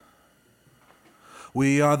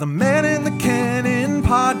We are the Man in the Cannon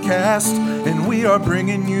podcast, and we are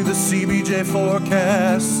bringing you the CBJ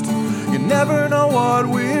forecast. You never know what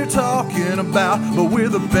we're talking about, but we're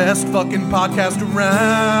the best fucking podcast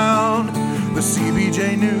around. The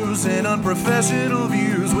CBJ news and unprofessional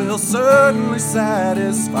views will certainly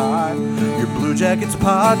satisfy your Blue Jackets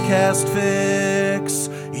podcast fix.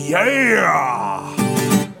 Yeah!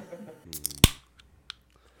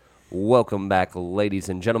 Welcome back, ladies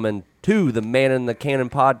and gentlemen, to the Man in the Cannon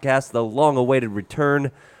podcast, the long-awaited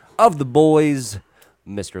return of the boys,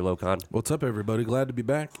 Mr. Lokan. What's up, everybody? Glad to be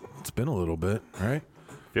back. It's been a little bit, right?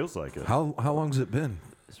 Feels like it. How long's it been?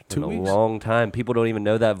 It's been a long time. People don't even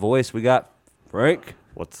know that voice. We got Frank.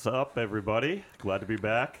 What's up, everybody? Glad to be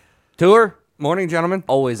back. Tour. Morning, gentlemen.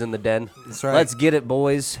 Always in the den. That's right. Let's get it,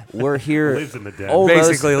 boys. We're here. Lives in the den.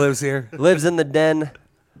 Basically lives here. Lives in the den.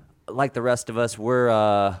 Like the rest of us, we're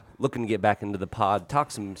looking to get back into the pod,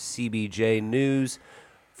 talk some CBJ news.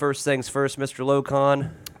 First things first, Mr.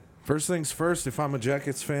 Lokan. First things first, if I'm a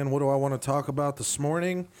Jackets fan, what do I want to talk about this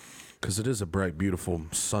morning? Because it is a bright, beautiful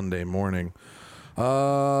Sunday morning.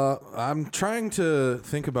 I'm trying to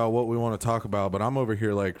think about what we want to talk about, but I'm over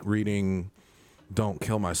here like reading Don't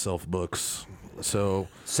Kill Myself books. So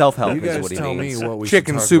Self-help you is guys what he tell means. me what we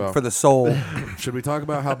Chicken should talk soup about. for the soul. Should we talk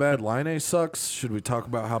about how bad Line sucks? Should we talk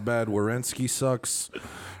about how bad Werenski sucks?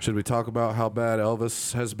 Should we talk about how bad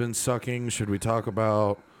Elvis has been sucking? Should we talk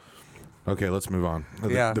about... Okay, let's move on.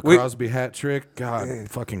 Yeah, The we- Crosby hat trick? God,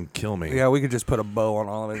 fucking kill me. Yeah, we could just put a bow on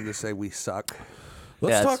all of it and just say we suck.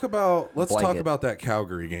 Let's Yeah, talk it's about blanket. that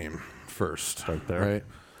Calgary game first. Start there. Right?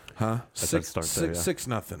 Huh? said start there, yeah.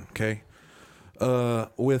 6-0, okay?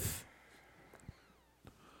 With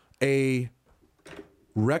a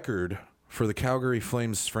record for the Calgary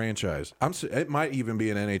Flames franchise. It might even be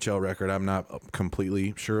an NHL record. I'm not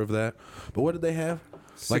completely sure of that. But what did they have?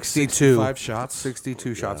 Like 62. 65 shots?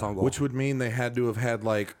 62 shots on goal. Which would mean they had to have had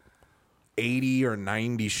like 80 or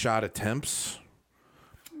 90 shot attempts.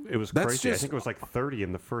 It was That's crazy. I just- think it was like 30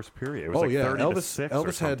 in the first period. It was Oh like yeah, 30 to Elvis 6 or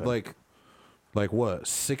had something. like what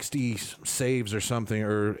 60 saves or something,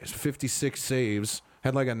 or 56 saves.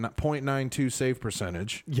 Had like a .92 save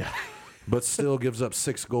percentage, Yeah. but still gives up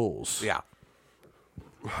 6 goals. Yeah.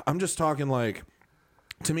 I'm just talking like,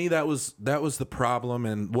 to me that was the problem,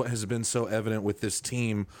 and what has been so evident with this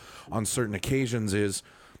team on certain occasions is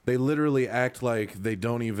they literally act like they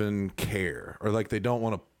don't even care, or like they don't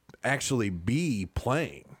want to actually be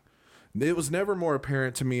playing. It was never more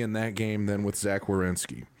apparent to me in that game than with Zach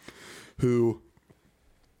Werenski, who,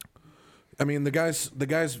 I mean, the guy's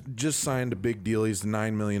just signed a big deal. He's the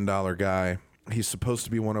 $9 million guy. He's supposed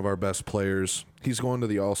to be one of our best players. He's going to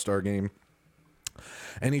the All-Star game.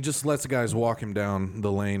 And he just lets guys walk him down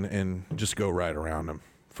the lane and just go right around him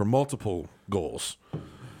for multiple goals.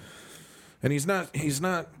 And he's not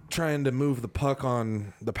trying to move the puck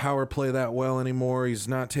on the power play that well anymore. He's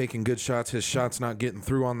not taking good shots. His shot's not getting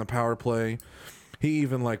through on the power play. He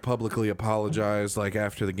even like publicly apologized like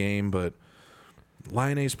after the game, but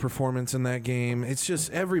Laine's performance in that game, it's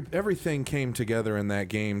just everything came together in that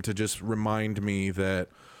game to just remind me that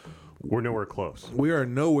We're nowhere close. we are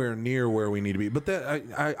nowhere near where we need to be. But that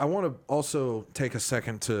I want to also take a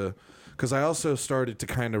second to, because I also started to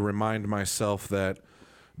kind of remind myself that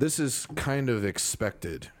this is kind of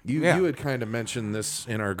expected. You had kind of mentioned this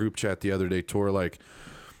in our group chat the other day, Tor, like,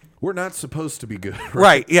 we're not supposed to be good.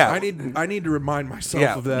 Right, yeah. I need to remind myself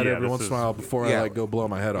Yeah. of that Yeah, every this once in a is- while before I Yeah. like go blow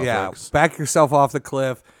my head off. Yeah. Like, Back yourself off the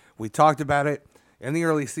cliff. We talked about it in the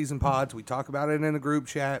early season pods. We talk about it in the group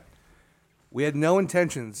chat. We had no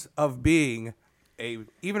intentions of being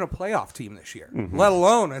even a playoff team this year, let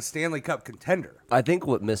alone a Stanley Cup contender. I think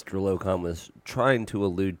what Mr. Lokan was trying to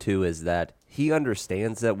allude to is that he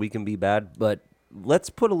understands that we can be bad, but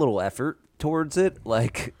let's put a little effort towards it.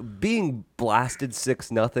 Like, being blasted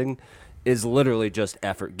 6-0 is literally just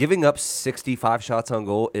effort. Giving up 65 shots on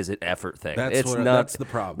goal is an effort thing. That's it's what- not. that's the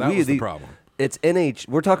problem. That was the problem. It's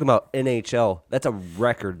We're talking about NHL. That's a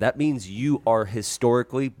record. That means you are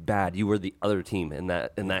historically bad. You were the other team in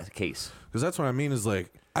that case. because that's what I mean is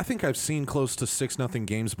like, I think I've seen close to 6-0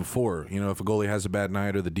 games before. You know, if a goalie has a bad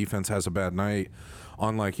night or the defense has a bad night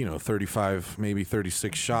on 35, maybe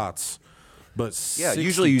 36 shots. But Yeah,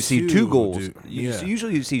 usually you see 2 goals. dude, yeah.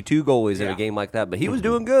 Usually you see 2 goalies in a game like that, but he was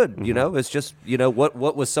doing good. You know, it's just,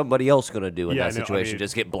 what was somebody else going to do in Yeah, that I know, I situation? mean-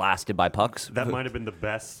 Just get blasted by pucks? That might have been the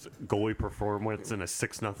best goalie performance in a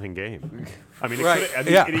 6-0 game. I mean, Right,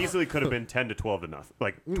 it easily could have been 10 to 12 to nothing,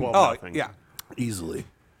 like 12 Oh, nothing. yeah. Easily.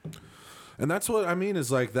 And that's what I mean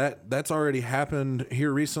is like that's already happened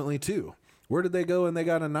here recently too. Where did they go and they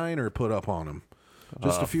got a 9er put up on them?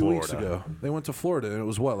 just a few weeks Florida. ago. They went to Florida, and it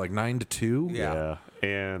was what, like 9-2? Yeah.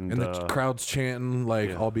 And And the crowd's chanting,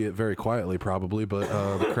 like, albeit very quietly probably, but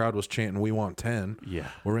the crowd was chanting, "We want 10." Yeah.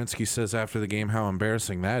 Werenski says after the game how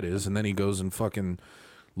embarrassing that is, and then he goes and fucking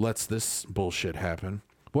lets this bullshit happen.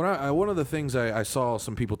 But one of the things I saw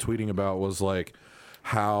some people tweeting about was, like,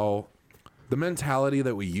 how the mentality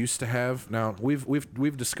that we used to have. Now,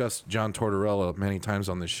 we've discussed John Tortorella many times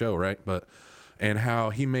on this show, right? And how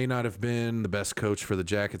he may not have been the best coach for the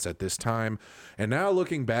Jackets at this time. And now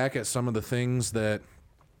looking back at some of the things that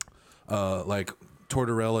like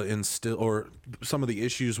Tortorella instilled, or some of the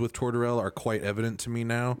issues with Tortorella are quite evident to me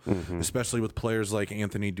now, especially with players like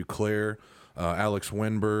Anthony Duclair, Alex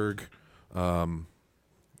Wenberg,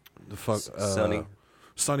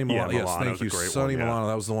 Sonny Milano. Yes, Milano's thank you. a great Sonny one, yeah. Milano.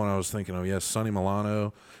 That was the one I was thinking of. Yes, Sonny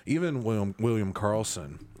Milano. Even William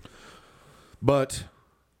Karlsson. But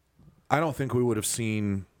I don't think we would have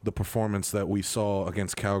seen the performance that we saw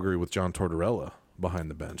against Calgary with John Tortorella behind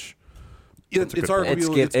the bench. It's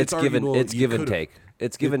arguable. It's arguable give you and could've- take.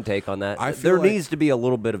 It's give and take on that. I feel There like- needs to be a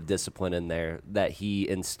little bit of discipline in there that he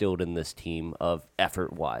instilled in this team of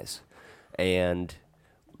effort wise. And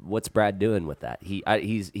what's Brad doing with that?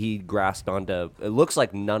 He grasped onto, it looks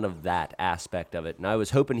like none of that aspect of it. And I was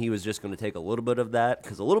hoping he was just going to take a little bit of that,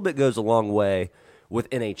 because a little bit goes a long way with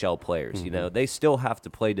NHL players. You know, they still have to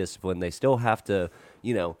play discipline. They still have to,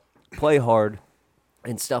 play hard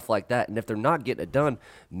and stuff like that. And if they're not getting it done,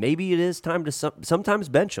 maybe it is time to sometimes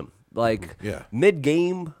bench them. Like mid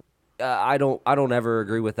game, I don't ever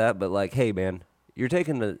agree with that. But like, hey man, you're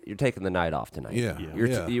taking the night off tonight.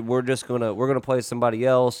 We're gonna play somebody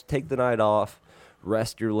else. Take the night off,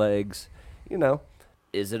 rest your legs.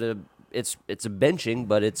 It's a benching,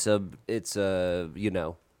 but it's a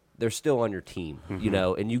they're still on your team,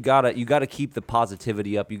 and you gotta keep the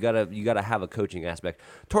positivity up. You gotta have a coaching aspect.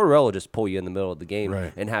 Tortorella just pull you in the middle of the game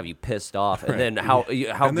and have you pissed off, and then how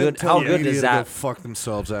And then good tell the does media to that go fuck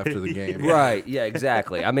themselves after the game? Right. Yeah,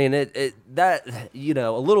 exactly. I mean, that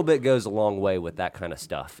a little bit goes a long way with that kind of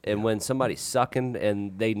stuff. And when somebody's sucking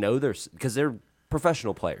and they know because they're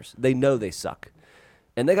professional players, they know they suck,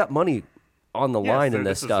 and they got money on the line in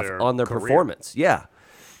this is stuff their on their career. performance. Yeah.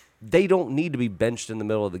 They don't need to be benched in the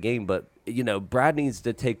middle of the game, but Brad needs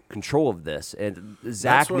to take control of this, and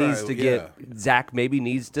Zach Zach maybe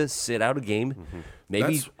needs to sit out a game,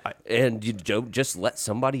 maybe, and just let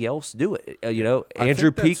somebody else do it.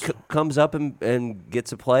 Andrew Peeke comes up and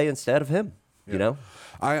gets a play instead of him.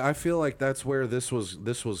 I feel like that's where this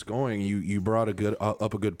was going. You brought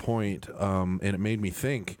up a good point, and it made me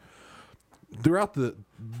think throughout the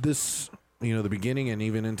beginning and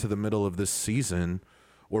even into the middle of this season.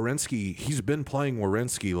 Werenski, he's been playing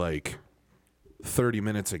Werenski like 30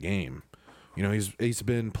 minutes a game. He's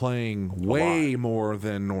been playing way more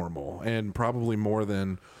than normal, and probably more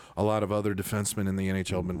than a lot of other defensemen in the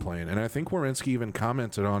NHL have been playing. And I think Werenski even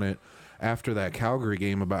commented on it after that Calgary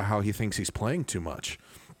game about how he thinks he's playing too much.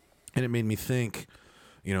 And it made me think,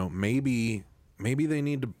 maybe they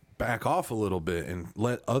need to back off a little bit and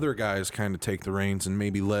let other guys kind of take the reins, and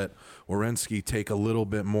maybe let Werenski take a little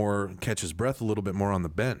bit more, catch his breath a little bit more on the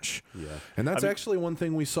bench. Yeah. And that's actually one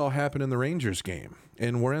thing we saw happen in the Rangers game.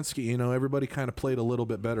 And Werenski, everybody kind of played a little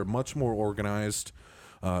bit better, much more organized,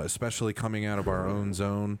 especially coming out of our own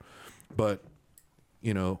zone. But,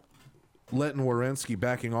 letting Werenski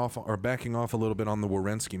backing off a little bit on the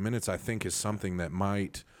Werenski minutes, I think is something that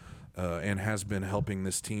might and has been helping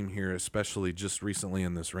this team here, especially just recently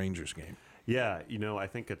in this Rangers game. Yeah, I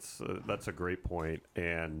think that's a great point.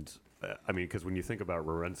 And because when you think about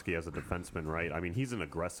Werenski as a defenseman, right? He's an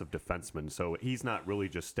aggressive defenseman, so he's not really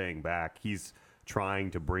just staying back. He's trying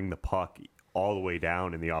to bring the puck all the way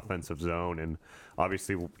down in the offensive zone, and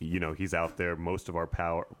obviously, he's out there most of our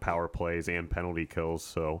power plays and penalty kills.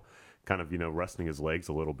 So, kind of resting his legs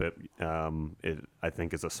a little bit, I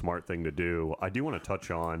think is a smart thing to do. I do want to touch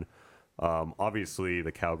on. Obviously,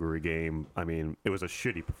 the Calgary game, it was a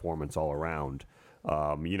shitty performance all around.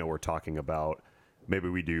 We're talking about maybe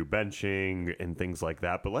we do benching and things like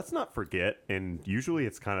that, but let's not forget, and usually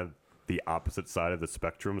it's kind of the opposite side of the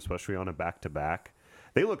spectrum, especially on a back-to-back.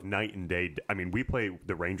 They look night and day. We play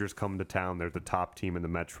the Rangers come to town. They're the top team in the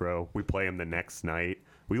Metro. We play them the next night.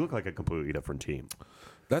 We look like a completely different team.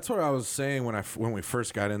 That's what I was saying when we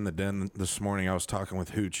first got in the den this morning. I was talking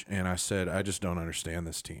with Hooch, and I said, I just don't understand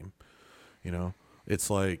this team. It's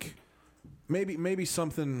like maybe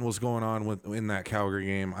something was going on in that Calgary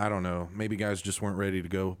game. I don't know. Maybe guys just weren't ready to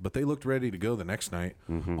go, but they looked ready to go the next night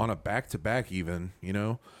on a back-to-back even,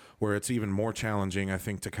 where it's even more challenging, I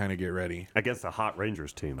think, to kind of get ready. Against a hot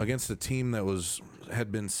Rangers team. Against a team that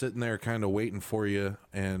had been sitting there kind of waiting for you,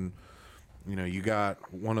 and You know, you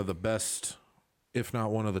got one of the best, if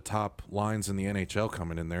not one of the top lines in the NHL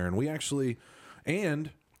coming in there. And we actually,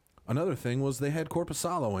 and another thing was they had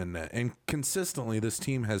Korpisalo in net. And consistently this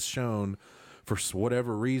team has shown, for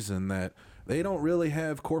whatever reason, that they don't really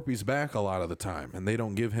have Corpy's back a lot of the time. And they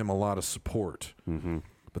don't give him a lot of support. Mm-hmm.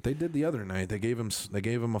 But they did the other night. They gave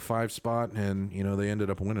him a 5 spot, and, you know, they ended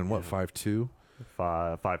up winning, what, 5-2?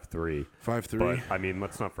 5-3. 5-3. But I mean,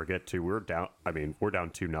 let's not forget too. We're down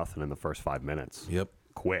 2-0 in the first 5 minutes. Yep.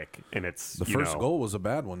 Quick, and it's The first goal was a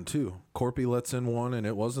bad one too. Corpy lets in one, and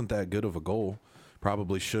it wasn't that good of a goal.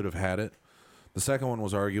 Probably should have had it. The second one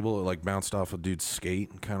was arguable. It like bounced off a dude's skate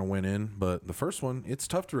and kind of went in. But the first one, it's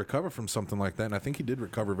tough to recover from something like that, and I think he did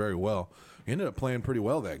recover very well. He ended up playing pretty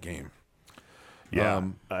well that game. Yeah,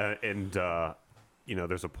 you know,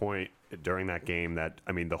 there's a point during that game that,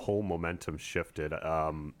 I mean, the whole momentum shifted.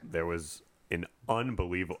 There was an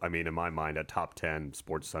unbelievable, I mean, in my mind, a top 10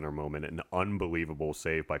 Sports Center moment, an unbelievable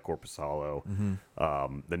save by Korpisalo.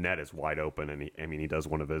 Mm-hmm. The net is wide open, and he does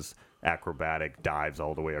one of his acrobatic dives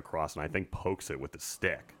all the way across, and I think pokes it with the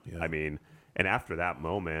stick. Yeah. I mean, and after that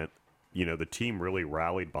moment, you know, the team really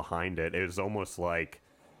rallied behind it. It was almost like,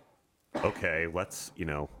 okay, let's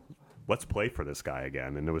play for this guy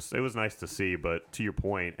again. And it was nice to see. But to your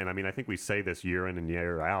point, and I mean, I think we say this year in and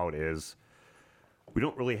year out, is we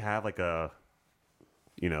don't really have like a,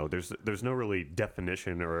 you know, there's no really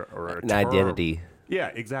definition or a an term. identity.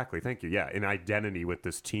 Yeah, exactly. Thank you. Yeah, an identity with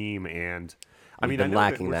this team. And I mean, been I know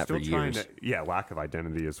lacking we're that still for trying years. to, lack of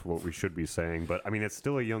identity is what we should be saying. But I mean, it's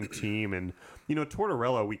still a young team. And, you know,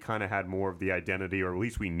 Tortorella, we kind of had more of the identity, or at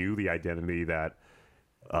least we knew the identity that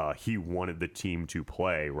he wanted the team to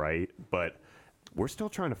play, right? But we're still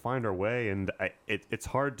trying to find our way, and it's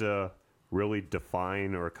hard to really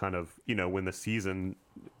define or kind of, you know, when the season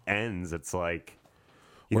ends, it's like,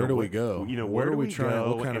 Where do we go? You know, where do do we we try?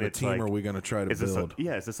 go? What kind of And a it's team like, are we going to try to is this build?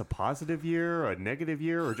 is this a positive year, a negative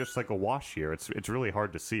year, or just like a wash year? It's really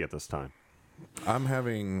hard to see at this time.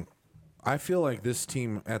 I feel like this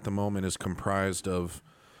team at the moment is comprised of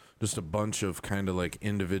just a bunch of kind of like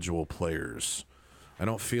individual players. I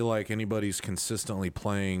don't feel like anybody's consistently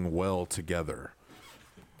playing well together.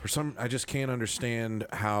 I just can't understand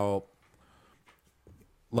how,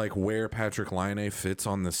 like, where Patrick Laine fits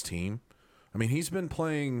on this team. I mean, he's been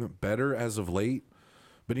playing better as of late,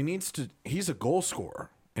 but he's a goal scorer,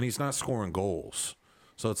 and he's not scoring goals.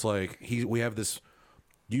 So it's like we have this,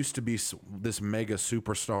 used to be this mega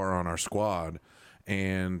superstar on our squad,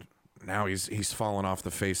 and now he's fallen off the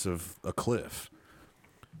face of a cliff.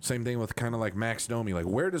 Same thing with kind of like Max Domi. Like,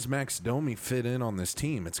 where does Max Domi fit in on this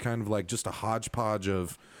team? It's kind of like just a hodgepodge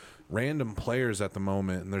of random players at the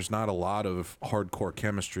moment, and there's not a lot of hardcore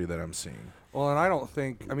chemistry that I'm seeing. Well, and I don't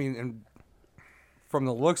think, I mean, and from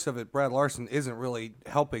the looks of it, Brad Larson isn't really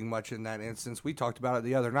helping much in that instance. We talked about it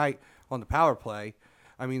the other night on the power play.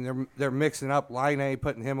 I mean, they're mixing up Laine,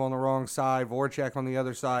 putting him on the wrong side, Voracek on the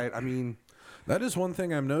other side. I mean, that is one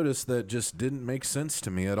thing I've noticed that just didn't make sense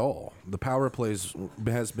to me at all. The power plays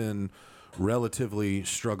has been relatively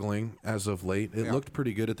struggling as of late. It looked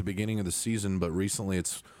pretty good at the beginning of the season, but recently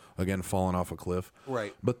it's, again, fallen off a cliff.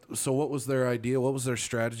 Right. But so what was their idea? What was their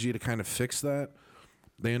strategy to kind of fix that?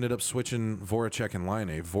 They ended up switching Voracek and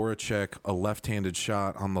Laine. Voracek, a left-handed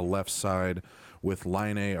shot on the left side, with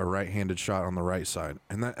Laine, a right-handed shot on the right side.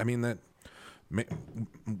 And that, I mean, that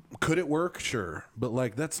could it work? Sure. But,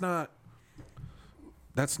 like, that's not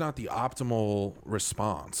the optimal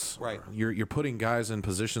response. Right. You're putting guys in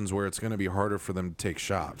positions where it's going to be harder for them to take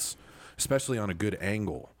shots, especially on a good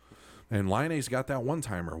angle. And Laine's got that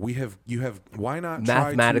one-timer. Why not try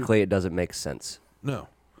Mathematically, it doesn't make sense. No.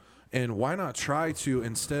 And why not try to,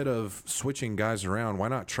 instead of switching guys around, why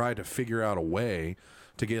not try to figure out a way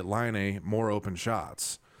to get Laine more open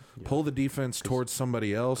shots? Yeah. Pull the defense towards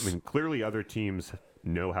somebody else. I mean, clearly other teams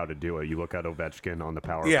know how to do it. You look at Ovechkin on the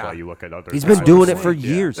power play. You look at other. He's been doing it for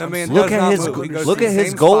years. That man Look does at not his move. He goes look to at the his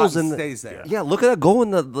same goals spot and stays there. Yeah, look at that goal in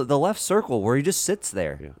the left circle where he just sits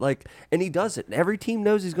there. Yeah. Like, and he does it. And every team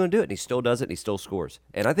knows he's going to do it, and he still does it, and he still scores.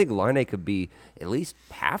 And I think Laine could be at least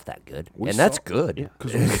half that good, that's good.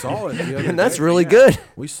 Because we saw it the other And that's day. really good.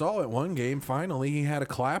 We saw it one game. Finally, he had a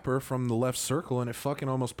clapper from the left circle, and it fucking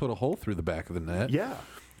almost put a hole through the back of the net. Yeah.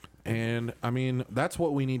 And, I mean, that's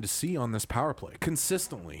what we need to see on this power play.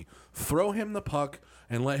 Consistently. Throw him the puck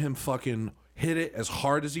and let him fucking hit it as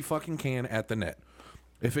hard as he fucking can at the net.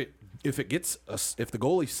 If the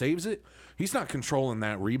goalie saves it, he's not controlling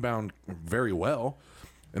that rebound very well.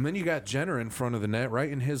 And then you got Jenner in front of the net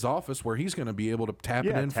right in his office where he's going to be able to tap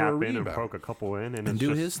it in for a rebound. And poke a couple in and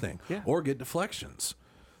do it's his thing. Yeah. Or get deflections.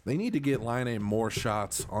 They need to get Line more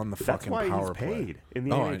shots on the That's fucking why power he's play. paid in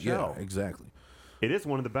the Oh, NHL. yeah, exactly. It is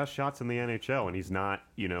one of the best shots in the NHL, and he's not,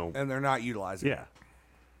 And they're not utilizing it. yeah.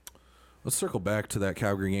 Let's circle back to that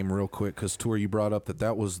Calgary game real quick because Tor, you brought up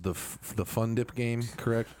that was the Fun Dip game,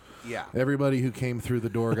 correct? Yeah. Everybody who came through the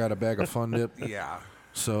door got a bag of Fun Dip. Yeah.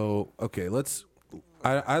 So okay,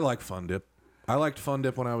 I like Fun Dip. I liked Fun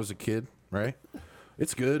Dip when I was a kid. Right?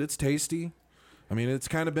 It's good. It's tasty. I mean, it's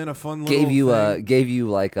kind of been a fun little thing. Gave you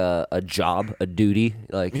like a job, a duty,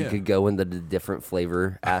 like you Yeah. could go into the different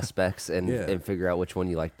flavor aspects and Yeah. and figure out which one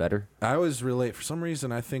you like better. I always relate. For some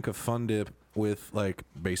reason, I think of Fun Dip with like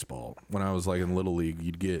baseball. When I was like in Little League,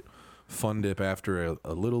 you'd get Fun Dip after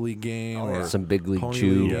a Little League game or Some big league Pony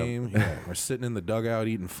chew. League game. Yeah, or sitting in the dugout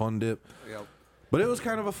eating Fun Dip. Yep. But it was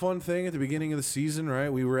kind of a fun thing at the beginning of the season, right?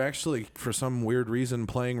 We were actually, for some weird reason,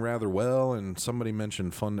 playing rather well, and somebody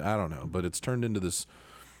mentioned Fun. I don't know, but it's turned into this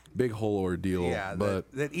big whole ordeal. Yeah,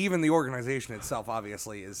 but that even the organization itself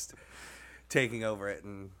obviously is taking over it,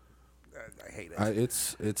 and I hate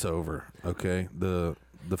it. it's over. Okay, the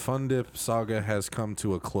Fun Dip saga has come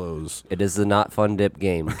to a close. It is the not fun dip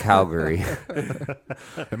game, Calgary.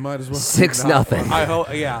 It might as well 6-0. I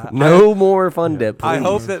hope, yeah. No more fun dip. Please. I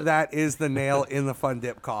hope that is the nail in the Fun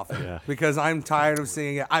Dip coffin Yeah. because I'm tired of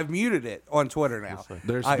seeing it. I've muted it on Twitter now.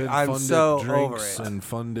 There's I'm been Fun so Dip over drinks it. and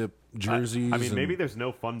Fun Dip jerseys. I mean, maybe and- there's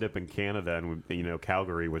no Fun Dip in Canada, and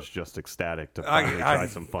Calgary was just ecstatic to finally try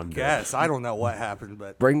some Fun Dip. Yes, I don't know what happened,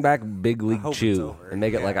 but Bring back Big League hope it's Chew over. and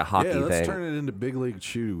make it like a hockey yeah, let's thing. turn it into Big League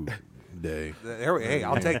Chew Day. hey,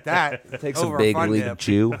 I'll take that. Take some over Big Fun League Dip.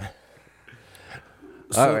 Chew.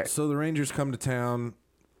 So, All right. so the Rangers come to town.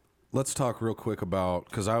 Let's talk real quick about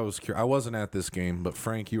because I wasn't at this game, but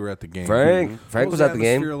Frank, you were at the game. Frank What was at the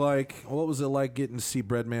game. atmosphere like? What was it like getting to see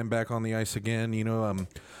Breadman back on the ice again? You know,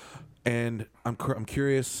 and I'm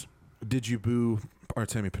curious. Did you boo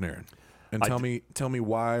Artemi Panarin? And tell me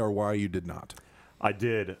why or why you did not. I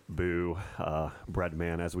did boo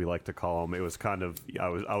Breadman, as we like to call him. It was kind of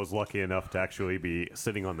I was lucky enough to actually be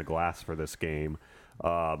sitting on the glass for this game.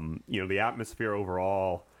 The atmosphere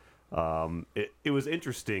overall, it was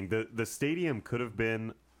interesting. The stadium could have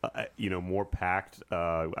been more packed.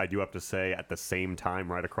 I do have to say, at the same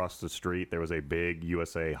time, right across the street, there was a big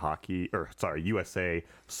USA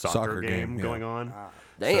soccer game yeah. going on.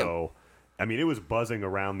 Damn. So, I mean, it was buzzing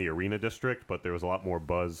around the arena district, but there was a lot more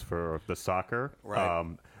buzz for the soccer.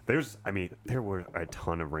 Right. There were a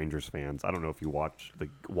ton of Rangers fans. I don't know if you got to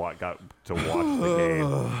watch the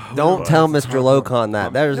game. Don't tell Mr. Locon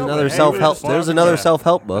that. There's No, another but, hey, self-help. it was fun. There's another Yeah.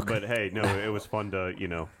 self-help book. But hey, no, it was fun to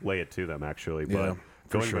lay it to them actually. Yeah,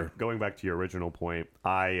 But for sure. going back to your original point,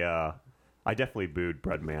 I definitely booed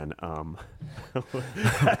Breadman.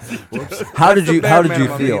 How did you Batman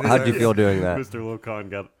on feel? me, How did you feel doing that? Mr. Locon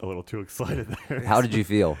got a little too excited there. How did you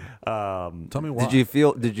feel? Tell me why. Did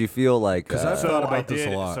you feel like? Because I've So thought I about this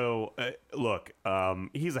did. a lot. So look,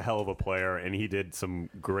 he's a hell of a player, and he did some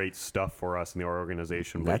great stuff for us in our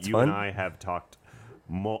organization. But That's you fun. and I have talked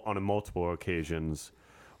on multiple occasions.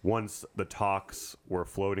 Once the talks were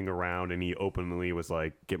floating around, and he openly was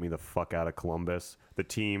like, "Get me the fuck out of Columbus." The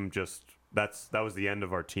team just that was the end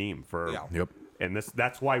of our team for. Yeah. Yep. And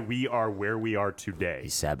that's why we are where we are today. He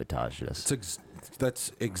sabotaged us.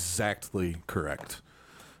 That's exactly correct.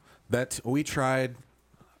 That we tried.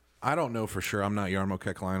 I don't know for sure. I'm not Jarmo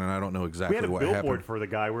Kekalainen, and I don't know We exactly had a what billboard happened. for the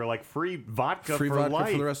guy. We were like, free vodka Free for vodka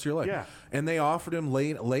life for the rest of your life. Yeah. And they offered him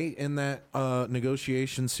late in that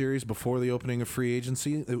negotiation series before the opening of free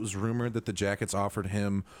agency. It was rumored that the Jackets offered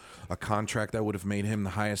him a contract that would have made him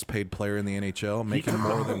the highest paid player in the NHL, making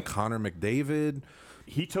more than Connor McDavid.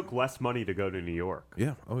 He took less money to go to New York.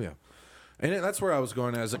 Yeah. Oh, yeah. And that's where I was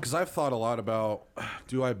going as because I've thought a lot about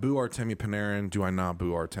do I boo Artemi Panarin? Do I not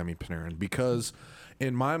boo Artemi Panarin? Because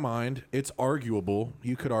in my mind, it's arguable.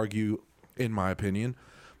 You could argue, in my opinion,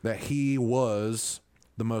 that he was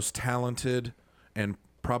the most talented and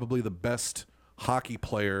probably the best hockey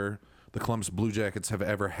player the Columbus Blue Jackets have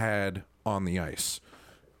ever had on the ice.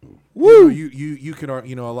 Woo! You could a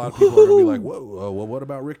lot of people are gonna be like, whoa, well, what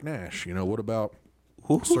about Rick Nash? What about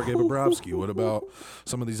Sergei Bobrovsky? What about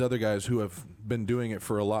some of these other guys who have been doing it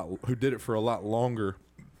who did it for a lot longer,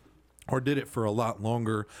 or did it for a lot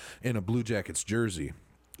longer in a Blue Jackets jersey?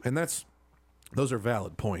 And those are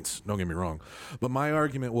valid points. Don't get me wrong, but my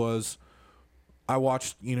argument was, I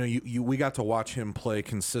watched. We got to watch him play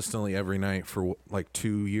consistently every night for like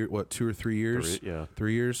 2 or 3 years?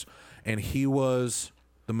 3 years, and he was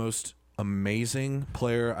the most amazing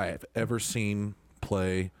player I have ever seen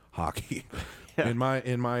play hockey. In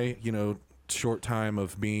my short time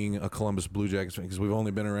of being a Columbus Blue Jackets fan, because we've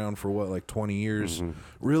only been around for 20 years.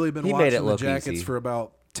 Really been He watching made it the look Jackets easy. for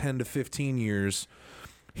about 10 to 15 years,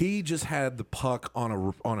 he just had the puck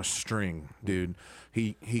on a string, dude.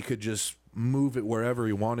 He could just move it wherever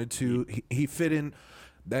he wanted to. He fit in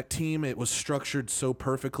that team. It was structured so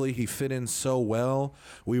perfectly. He fit in so well.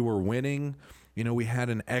 We were winning. You know, we had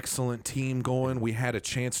an excellent team going. We had a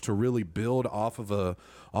chance to really build off of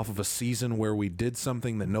a season where we did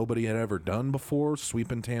something that nobody had ever done before,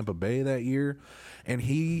 sweeping Tampa Bay that year, and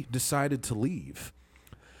he decided to leave.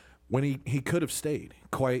 When he could have stayed,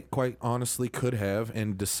 quite honestly could have,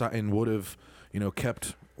 and would have, you know,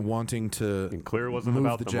 kept wanting to And clear it wasn't move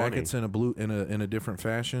about the the Jackets money. in a different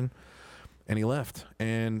fashion. And he left.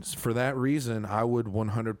 And for that reason, I would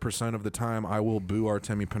 100% of the time, I will boo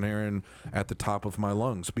Artemi Panarin at the top of my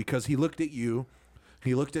lungs, because he looked at you,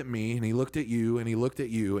 he looked at me, and he looked at you, and he looked at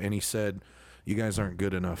you, and he said, "You guys aren't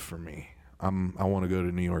good enough for me. I want to go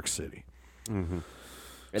to New York City." And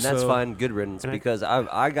that's So- fine, good riddance, because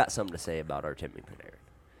I got something to say about Artemi Panarin.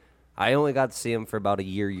 I only got to see him for about a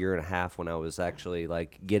year and a half when I was actually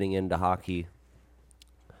like getting into hockey.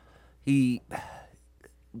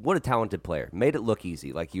 What a talented player. Made it look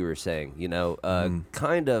easy, like you were saying, you know,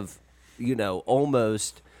 kind of, you know,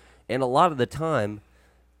 almost, and a lot of the time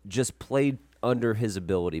just played under his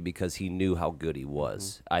ability because he knew how good he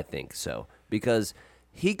was. I think so. Because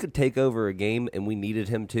he could take over a game, and we needed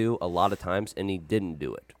him to a lot of times, and he didn't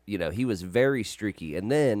do it. You know, he was very streaky, and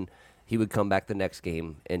then he would come back the next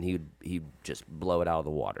game, and he'd just blow it out of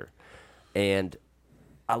the water. And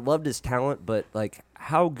I loved his talent, but, like,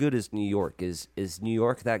 how good is New York? Is New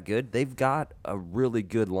York that good? They've got a really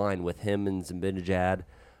good line with him and Zibanejad.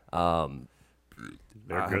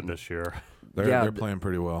 They're good this year. They're playing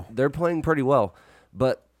pretty well. They're playing pretty well,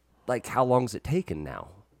 but, like, how long's it taken now?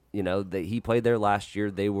 You know, he played there last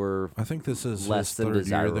year. They were I think this is less his than third year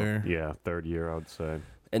desirable. there. Yeah, third year, I would say.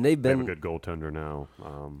 and they've They have been a good goaltender now.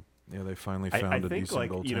 Yeah, they finally I found a think, decent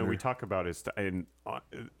like, goaltender. you know, we talk about his, and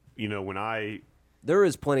you know, when I, there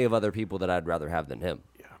is plenty of other people that I'd rather have than him.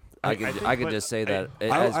 yeah, I think, could but just say that.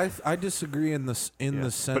 I disagree in the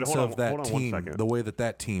sense hold on- of that hold on one team, second. the way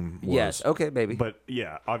that team was. yes, okay, baby. But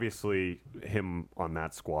yeah, obviously him on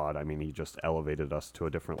that squad. I mean, he just elevated us to a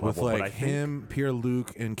different With level. like but I think, him, Pierre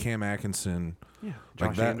Luc, and Cam Atkinson, yeah,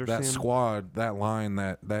 like Josh that Anderson. squad, that line,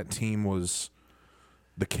 that team was,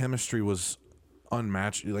 the chemistry was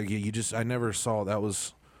unmatched. Like I never saw that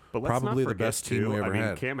was But let's probably not the forget, best team too, we ever I mean,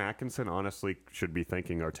 had. Cam Atkinson honestly should be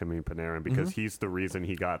thanking Artemi Panarin because Mm-hmm. he's the reason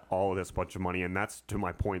he got all of this bunch of money. And that's to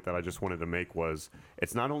my point that I just wanted to make was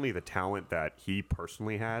it's not only the talent that he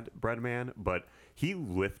personally had, Breadman, but he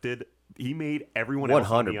made everyone else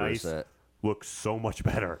on the ice 100%. look so much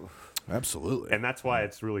better. Absolutely. And that's why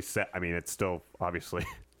it's really set. I mean, it still obviously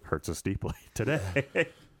hurts us deeply today.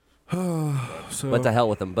 So but to hell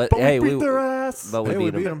with them. But, But hey, we beat their ass. But we hey, beat, we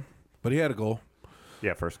them. beat him, but he had a goal.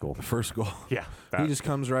 Yeah, first goal. First goal. Yeah, He that- just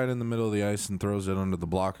comes right in the middle of the ice and throws it under the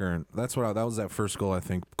blocker, and that was that first goal I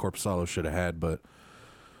think Korpisalo should have had, but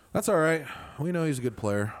that's all right. We know he's a good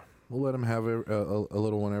player. We'll let him have a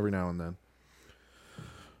little one every now and then.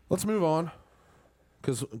 Let's move on,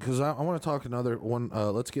 because I want to talk another one.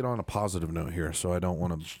 Let's get on a positive note here, so I don't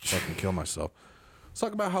want to fucking kill myself. Let's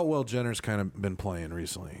talk about how well Jenner's kind of been playing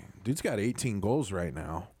recently. Dude's got 18 goals right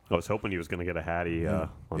now. I was hoping he was going to get a Hattie on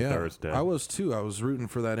Thursday. I was too. I was rooting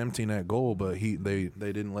for that empty net goal, but they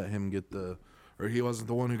didn't let him get or he wasn't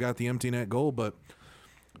the one who got the empty net goal. But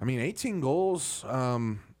I mean, 18 goals,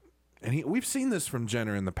 and we've seen this from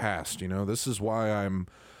Jenner in the past. You know, this is why I'm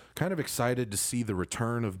kind of excited to see the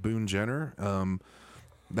return of Boone Jenner.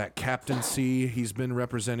 That captaincy, he's been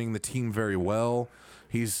representing the team very well.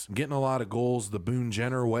 He's getting a lot of goals the Boone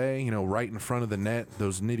Jenner way, you know, right in front of the net,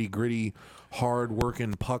 those nitty-gritty,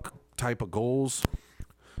 hard-working puck type of goals.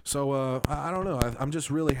 So I don't know. I'm just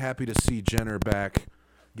really happy to see Jenner back,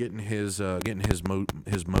 getting his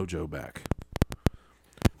mojo back.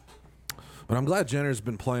 But I'm glad Jenner's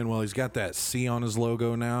been playing well. He's got that C on his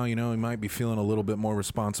logo now. You know, he might be feeling a little bit more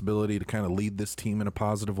responsibility to kind of lead this team in a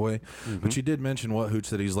positive way. But you did mention, Hooch,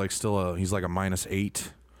 that he's like he's like a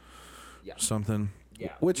 -8 Yeah. something.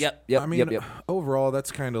 Yeah. Which, Yep, I mean, yep. overall,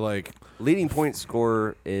 that's kind of like, Leading point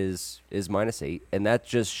scorer is -8, and that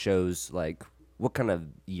just shows like what kind of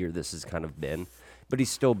year this has kind of been. But he's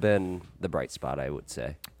still been the bright spot, I would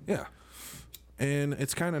say. yeah. And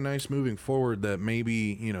it's kind of nice moving forward that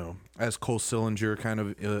maybe, you know, as Cole Sillinger kind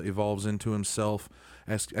of evolves into himself,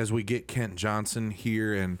 as we get Kent Johnson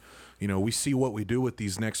here and, you know, we see what we do with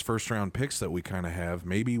these next first-round picks that we kind of have,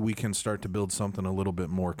 maybe we can start to build something a little bit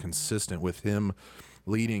more consistent with him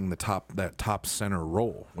leading that top center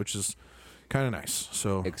role, which is kind of nice.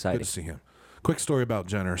 So Exciting. good to see him. Quick story about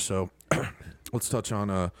Jenner. So let's touch on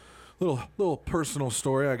little personal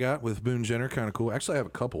story I got with Boone Jenner, kind of cool. Actually, I have a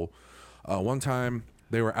couple. One time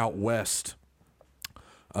they were out west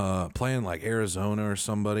playing like Arizona or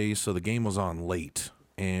somebody, so the game was on late,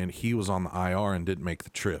 and he was on the IR and didn't make the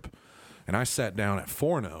trip. And I sat down at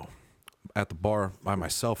Forno at the bar by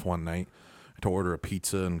myself one night to order a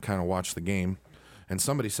pizza and kind of watch the game. And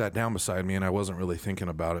somebody sat down beside me, and I wasn't really thinking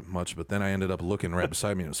about it much. But then I ended up looking right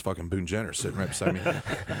beside me, and it was fucking Boone Jenner sitting right beside me.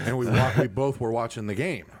 And we both were watching the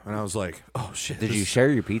game. And I was like, oh, shit. Did you share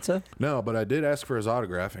your pizza? No, but I did ask for his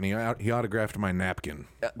autograph, and he autographed my napkin.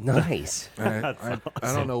 Nice. And I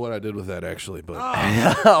don't know what I did with that, actually. But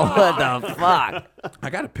What the fuck? I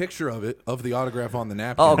got a picture of it, of the autograph on the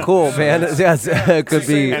napkin. Oh, cool, man. Yes, it could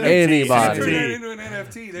be NFT. anybody. Turn that into an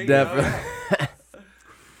NFT. There you Definitely. go.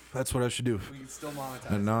 That's what I should do. We can still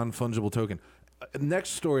monetize. A non-fungible token. Next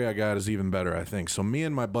story I got is even better, I think. So me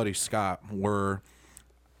and my buddy Scott were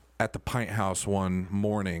at the Pint House one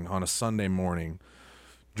morning on a Sunday morning,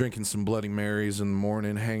 drinking some Bloody Marys in the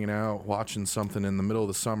morning, hanging out, watching something in the middle of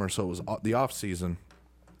the summer. So it was the off season.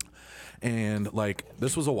 And like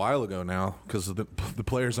this was a while ago now because of the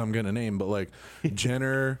players I'm gonna name, but like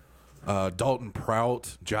Jenner, Dalton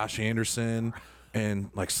Prout, Josh Anderson,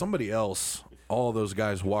 and like somebody else. All those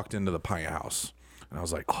guys walked into the Pint House, and I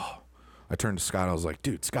was like, oh. I turned to Scott. I was like,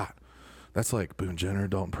 dude, Scott, that's like Boone Jenner,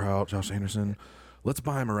 Dalton Prout, Josh Anderson. Let's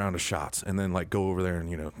buy him a round of shots and then like go over there and,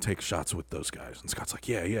 you know, take shots with those guys. And Scott's like,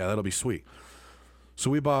 yeah, that'll be sweet. So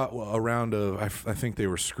we bought a round of, I think they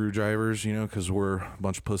were screwdrivers, you know, because we're a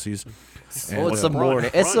bunch of pussies. Well, it's And, the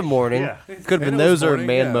morning. It's the morning. Yeah. Could have been and it was those or morning,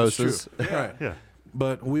 yeah, that's manmosas. true. Right. Yeah.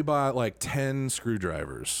 But we bought like 10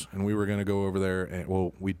 screwdrivers, and we were going to go over there. And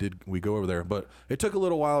well, we go over there, but it took a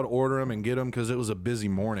little while to order them and get them because it was a busy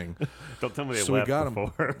morning. Don't tell me they So we left got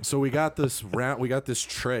before. them. So we got this we got this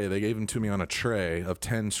tray. They gave them to me on a tray of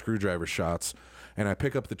 10 screwdriver shots. And I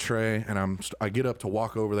pick up the tray, and I get up to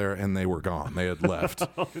walk over there, and they were gone. They had left.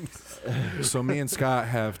 So me and Scott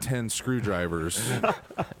have 10 screwdrivers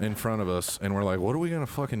in front of us, and we're like, what are we going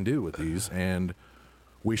to fucking do with these? And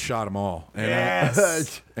we shot them all. And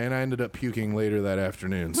Yes. and I ended up puking later that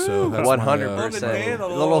afternoon. So that's 100%. the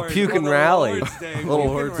Little Lord, puking on the rally. Lord's Day,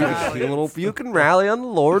 Little puking rally. little puking rally on the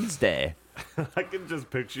Lord's Day. I can just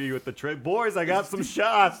picture you with the tray. Boys, I got some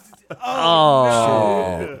shots.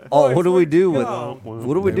 Oh, what do we do with go.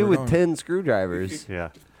 what do we They do were with gone. 10 screwdrivers? Yeah.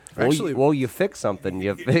 Well, you fix something.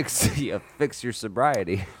 You fix your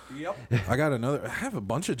sobriety. Yep. I have a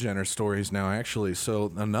bunch of Jenner stories now, actually.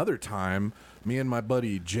 So another time, me and my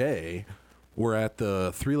buddy Jay were at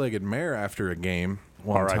the Three-Legged Mare after a game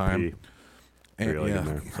one R.I.P. time. And Three-Legged yeah,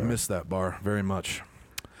 Mare, I sorry. miss that bar very much.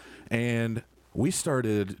 And we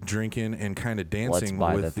started drinking and kind of Let's dancing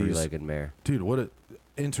buy the with these. three-legged mare. Dude, what a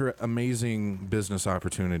amazing business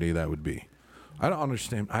opportunity that would be. I don't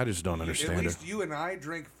understand. I just don't At understand it. least you and I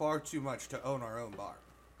drink far too much to own our own bar.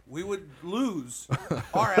 We would lose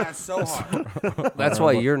our ass so hard. That's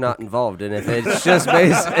why you're not involved in it. If it's just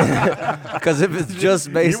based, because if it's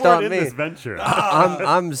just based you weren't on in me, this venture.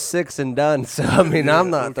 I'm 6 and done. So I mean, I'm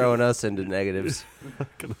not throwing us into negatives.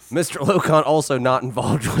 Mr. Locon also not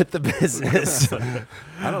involved with the business.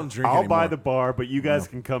 I don't drink I'll anymore. buy the bar, but you guys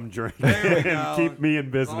can come drink There we and go. keep me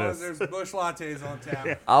in As long as business. there's bush lattes on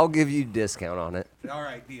tap. I'll give you discount on it. All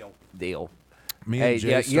right, deal. Deal. Me Hey, and Jay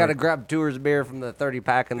yeah, you got to start- grab Tours beer from the 30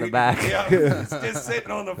 pack in the back. Yeah, it's just sitting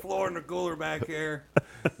on the floor in the cooler back here.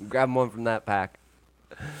 Grab one from that pack.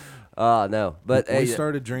 No, but we hey,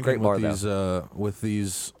 started great drinking bar, with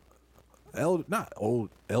these not old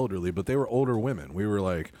elderly, but they were older women. We were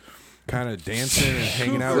like kind of dancing and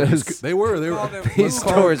hanging out. With these, they were Call them These cougars.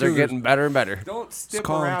 stories are getting better and better. Don't step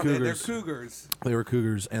call 'em around it. They're cougars. cougars. They were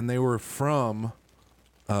cougars, and they were from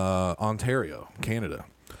Ontario, Canada.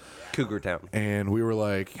 Cougar Town. And we were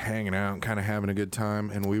like hanging out and kind of having a good time,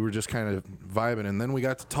 and we were just kind of vibing. And then we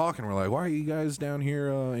got to talking. We're like, "Why are you guys down here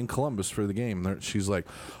in Columbus for the game?" And she's like,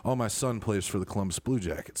 "Oh, my son plays for the Columbus Blue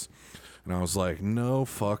Jackets." And I was like, "No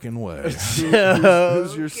fucking way.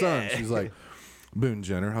 Who's your son?" She's like, "Boone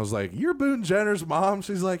Jenner." I was like, "You're Boone Jenner's mom?"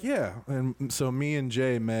 She's like, "Yeah." And so me and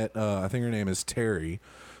Jay met. I think her name is Terry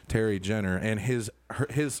Jenner, and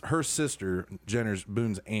her sister Jenner's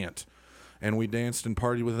Boone's aunt. And we danced and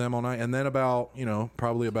partied with them all night. And then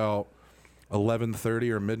probably about 11:30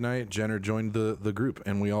 or midnight, Jenner joined the group,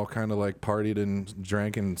 and we all kind of like partied and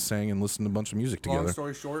drank and sang and listened to a bunch of music together. Long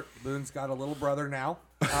story short, Boone's got a little brother now.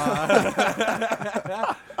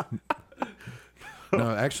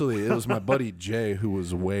 No, actually, it was my buddy Jay who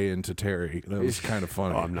was way into Terry. That was kind of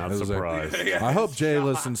funny. I'm not It was like- surprised. I hope Jay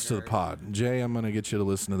listens to the pod. Jay, I'm going to get you to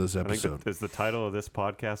listen to this I think episode. is the title of this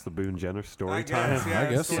podcast the Boone Jenner story I time? guess, yeah, I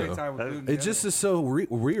guess story so. time with Boone It Jenner. just is so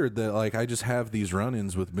weird that like I just have these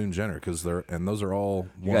run-ins with Boone Jenner because those are all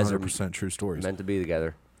You guys are 100% true stories. Meant to be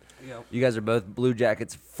together. Yep. You guys are both Blue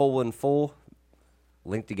Jackets, full and full,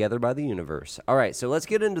 linked together by the universe. All right, so let's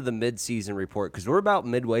get into the mid-season report because we're about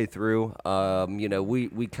midway through.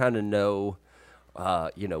 We kind of know,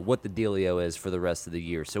 what the dealio is for the rest of the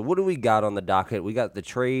year. So what do we got on the docket? We got the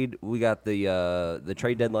trade. We got the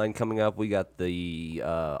trade deadline coming up. We got the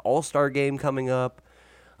All-Star game coming up.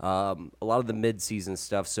 A lot of the mid-season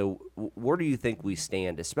stuff. So where do you think we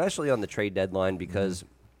stand, especially on the trade deadline? Because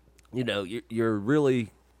you're really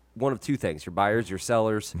one of two things: you're buyers, you're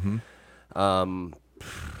sellers.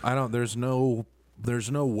 There's no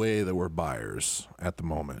way that we're buyers at the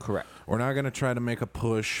moment. Correct. We're not going to try to make a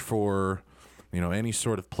push for any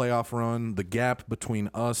sort of playoff run. The gap between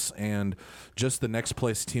us and just the next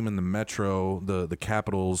place team in the Metro, the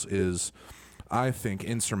Capitals, is I think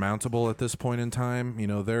insurmountable at this point in time.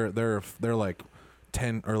 They're like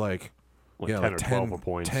 10 or like 10 or 12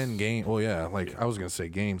 points. 10 game. Well, yeah, like I was going to say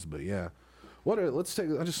games, but yeah. Let's take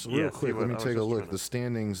just real Yeah, quick. see Let what- me I was take a just look. trying to- The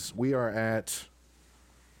standings. We're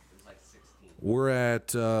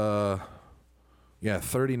at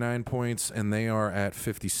 39 points, and they are at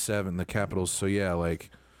 57. The Capitals. So yeah,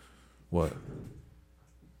 like what?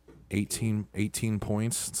 18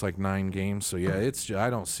 points. It's like 9 games. So yeah, I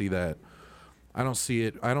don't see that. I don't see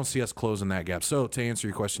it. I don't see us closing that gap. So to answer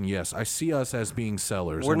your question, yes, I see us as being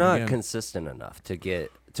sellers. We're And not again, consistent enough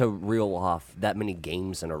to reel off that many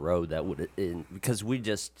games in a row because we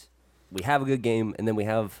have a good game and then we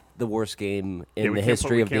have the worst game in the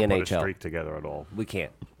history of the we can't put a NHL. streak together at all. We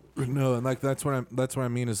can't. No, and like that's what I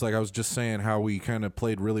mean is like I was just saying how we kind of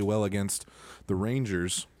played really well against the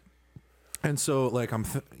Rangers, and so like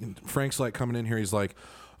Frank's like coming in here. He's like,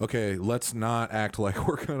 okay, let's not act like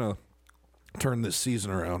we're gonna turn this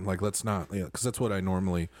season around. Like let's not, because that's what I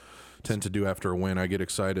normally tend to do after a win. I get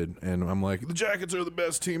excited and I'm like, the Jackets are the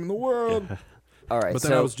best team in the world. All right, But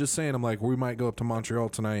then so I was just saying, I'm like, we might go up to Montreal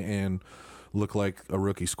tonight and look like a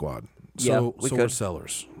rookie squad. Yeah, So we we're could.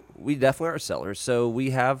 sellers. we definitely are sellers. So we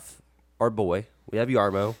have our boy. We have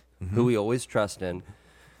Yarmo, who we always trust in.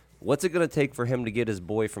 What's it going to take for him to get his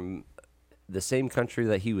boy from the same country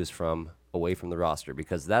that he was from away from the roster?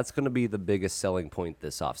 Because that's going to be the biggest selling point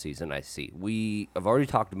this offseason, I see. I've already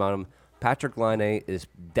talked about him. Patrick Laine is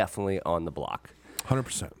definitely on the block.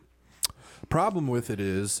 100%. Problem with it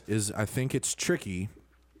is I think it's tricky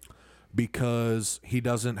because he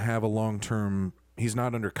doesn't have a long-term. He's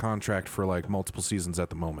not under contract for like multiple seasons at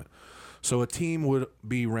the moment. So a team would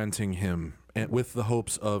be renting him with the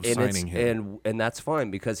hopes of signing him. And that's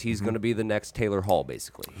fine because he's going to be the next Taylor Hall,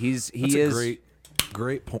 basically. That's a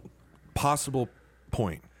great possible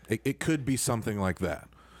point. It could be something like that.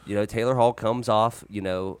 Taylor Hall comes off,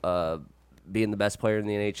 being the best player in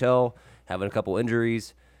the NHL, having a couple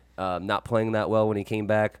injuries, not playing that well when he came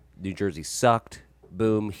back. New Jersey sucked.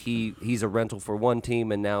 Boom. He's a rental for one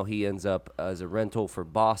team, and now he ends up as a rental for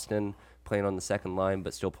Boston, playing on the second line,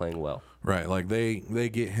 but still playing well. Right. Like they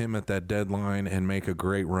get him at that deadline and make a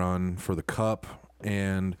great run for the cup.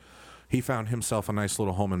 And he found himself a nice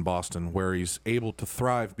little home in Boston where he's able to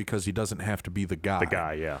thrive because he doesn't have to be the guy. The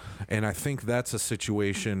guy, yeah. And I think that's a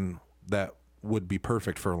situation that would be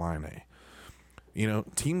perfect for Laine.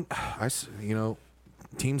 Teams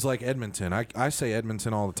like Edmonton. I say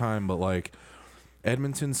Edmonton all the time, but like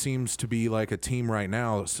Edmonton seems to be like a team right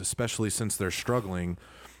now, especially since they're struggling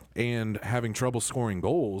and having trouble scoring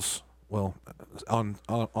goals. Well, on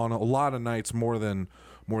a lot of nights more than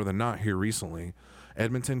not here recently.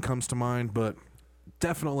 Edmonton comes to mind, but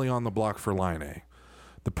definitely on the block for Laine.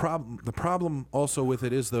 The problem also with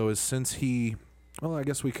it is since I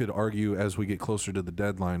guess we could argue as we get closer to the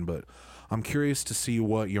deadline, but I'm curious to see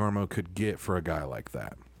what Yarmo could get for a guy like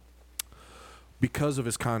that. Because of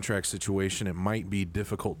his contract situation, it might be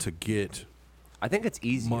difficult to get I think it's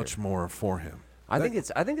easier. much more for him. I think it's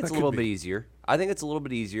a could little be. bit easier. I think it's a little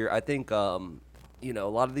bit easier. I think a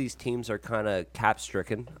lot of these teams are kind of cap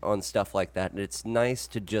stricken on stuff like that, and it's nice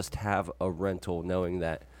to just have a rental, knowing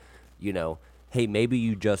that, hey, maybe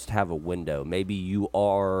you just have a window. Maybe you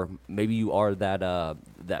are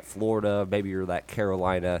that Florida. Maybe you're that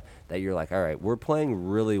Carolina. That you're like, all right, we're playing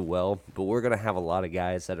really well, but we're gonna have a lot of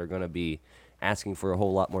guys that are gonna be asking for a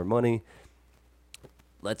whole lot more money.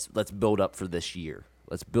 Let's build up for this year.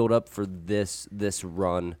 Let's build up for this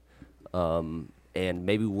run, and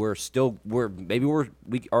maybe we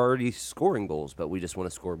already scoring goals, but we just want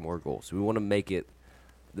to score more goals. We want to make it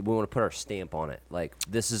we want to put our stamp on it. Like,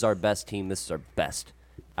 this is our best team. This is our best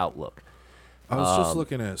outlook. I was just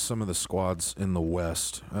looking at some of the squads in the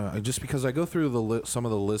West, just because I go through some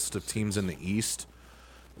of the list of teams in the East,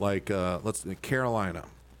 like Carolina,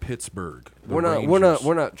 Pittsburgh. the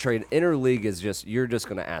We're not trading. Interleague is just, you're just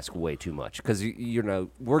going to ask way too much because you know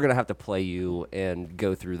we're going to have to play you and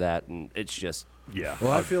go through that, and it's just Yeah.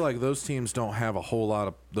 Well, I feel like those teams don't have a whole lot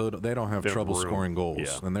of. They don't have They have trouble room. scoring goals,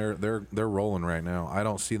 Yeah. and they're rolling right now. I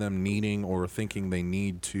don't see them needing or thinking they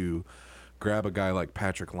need to grab a guy like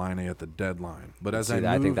Patrick Laine at the deadline. But as I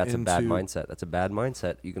I think that's into, a bad mindset. That's a bad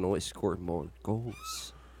mindset. You can always score more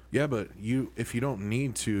goals. Yeah, but if you don't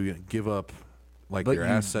need to give up like your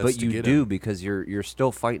assets, but to you get do him, because you're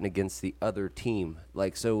still fighting against the other team.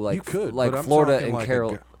 Like You could, like but I'm Florida talking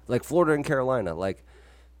and like Florida and Carolina. Like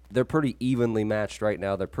they're pretty evenly matched right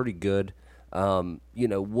now. They're pretty good. You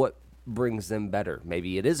know what brings them better?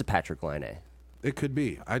 Maybe it is a Patrick Laine. it could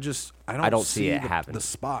be. I don't see it the, happening. the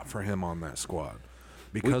spot for him on that squad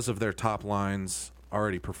because of their top lines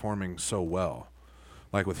already performing so well.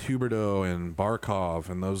 Like with Huberdeau and Barkov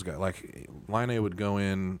and those guys, like Laine would go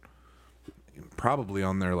in probably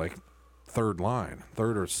on their like third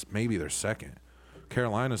or maybe their second.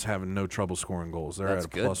 Carolina's having no trouble scoring goals. They're That's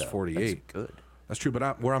at a good, plus though. 48. That's good. That's true,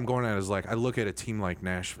 but where I'm going at is like I look at a team like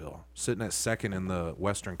Nashville sitting at second in the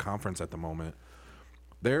Western Conference at the moment.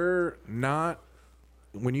 They're not.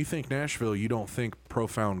 When you think Nashville, you don't think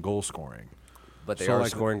profound goal scoring. But they So, are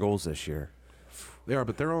like, scoring goals this year. They are,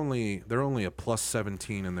 but they're only a plus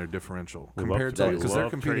 17 in their differential We compared love, to because they're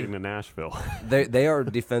trading competing. to Nashville. They are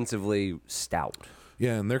defensively stout.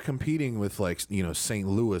 Yeah, and they're competing with like St.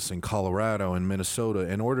 Louis and Colorado and Minnesota.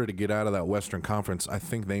 In order to get out of that Western Conference, I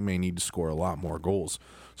think they may need to score a lot more goals.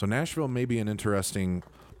 So Nashville may be an interesting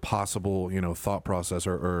possible thought process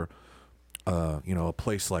or a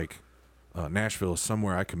place like Nashville is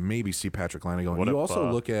somewhere I could maybe see Patrick Laine going. What You if,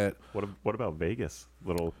 also look at what about Vegas?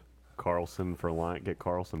 Little Carlson for line, get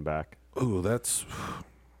Carlson back. that's I feel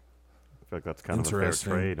like that's kind of a fair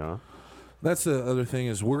Interesting. trade, huh? that's the other thing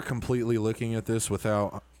is we're completely looking at this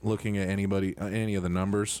without looking at any of the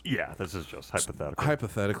numbers. Yeah, this is just hypothetical.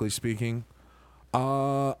 Hypothetically speaking,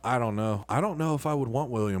 I don't know. I don't know if I would want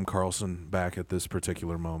William Karlsson back at this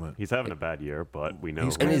particular moment. He's having a bad year, but we know.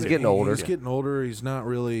 And he's getting older. He's getting older. He's not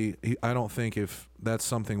really. I don't think if that's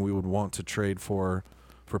something we would want to trade for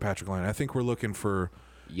Patrick Laine. I think we're looking for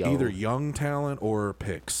either young talent or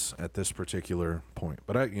picks at this particular point.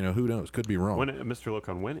 But who knows? Could be wrong. When, Mr.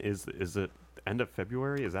 Locon, when is it? End of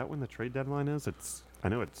February? Is that when the trade deadline is? I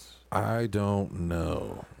know it's. I don't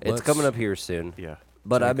know. It's coming up here soon. Yeah.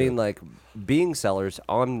 But I Check mean, it. like being sellers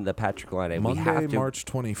on the Patrick Laine, we have Monday, to. March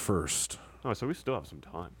 21st. Oh, so we still have some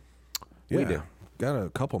time. Yeah, We do. got a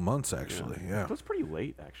couple months actually. Yeah. That's pretty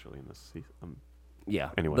late actually in this season. Yeah.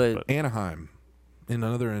 Anyway, but Anaheim, in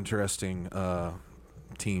another interesting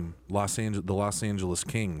team, the Los Angeles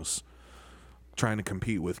Kings, trying to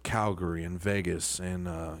compete with Calgary and Vegas, and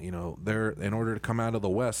they're in order to come out of the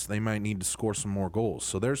West, they might need to score some more goals.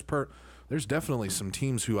 So there's definitely some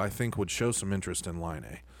teams who I think would show some interest in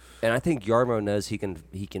Laine. and I think Yarmo knows he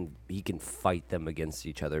can fight them against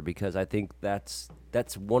each other because I think that's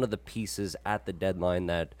one of the pieces at the deadline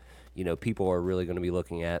that people are really going to be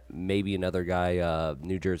looking at. Maybe another guy,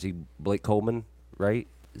 New Jersey, Blake Coleman, right?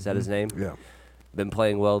 Is that his name? Yeah. Been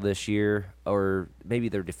playing well this year, or maybe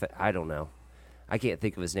they're I don't know. I can't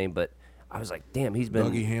think of his name, but I was like, damn, he's been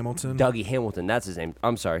Dougie Hamilton? Dougie Hamilton, that's his name.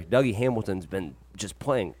 I'm sorry. Dougie Hamilton's been just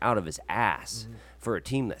playing out of his ass for a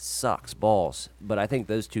team that sucks balls. But I think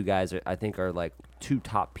those two guys are like two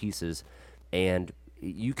top pieces, and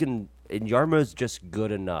and Yarmo's just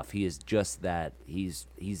good enough. He is just that. He's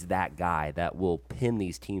that guy that will pin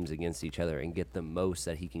these teams against each other and get the most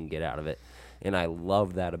that he can get out of it. And I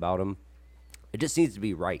love that about him. It just needs to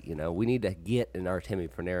be right, We need to get an Artemi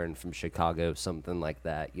Panarin from Chicago, something like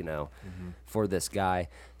that, for this guy.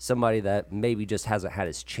 Somebody that maybe just hasn't had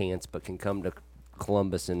his chance but can come to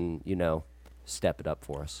Columbus and, step it up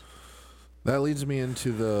for us. That leads me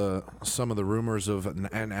into some of the rumors of an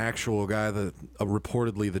actual guy that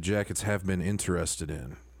reportedly the Jackets have been interested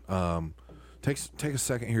in. Take a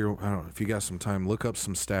second here. I don't know if you got some time. Look up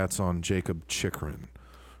some stats on Jacob Chychrun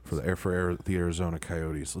for the Arizona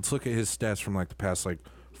Coyotes. Let's look at his stats from like the past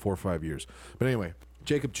 4 or 5 years. But anyway,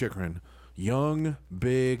 Jacob Chychrun, young,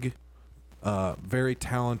 big, very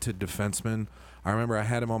talented defenseman. I remember I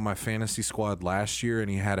had him on my fantasy squad last year, and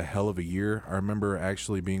he had a hell of a year. I remember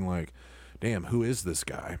actually being like, damn, who is this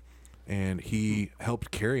guy? And he helped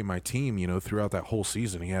carry my team, throughout that whole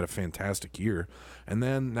season. He had a fantastic year. And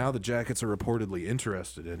then now the Jackets are reportedly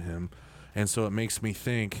interested in him. And so it makes me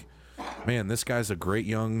think, man, this guy's a great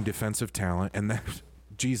young defensive talent, and that,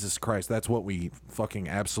 Jesus Christ, that's what we fucking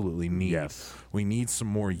absolutely need. Yes. We need some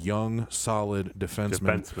more young, solid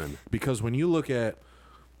defensemen. Because when you look at,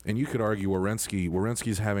 and you could argue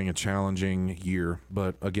Werenski's having a challenging year,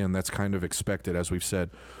 but again, that's kind of expected, as we've said.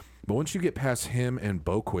 But once you get past him and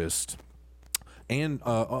Boquist, and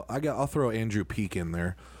I'll throw Andrew Peak in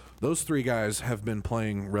there. Those three guys have been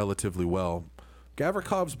playing relatively well.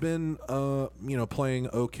 Gavrikov's been, playing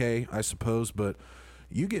okay, I suppose. But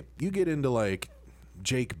you get into like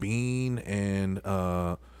Jake Bean and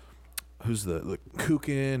who's the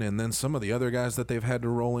Kukin, and then some of the other guys that they've had to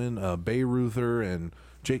roll in, Bayreuther and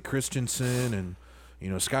Jake Christensen,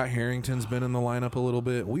 and Scott Harrington's been in the lineup a little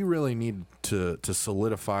bit. We really need to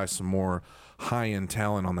solidify some more high-end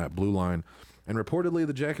talent on that blue line. And reportedly,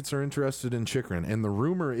 the Jackets are interested in Chychrun. And the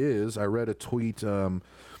rumor is, I read a tweet, the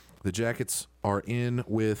Jackets are in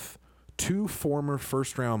with 2 former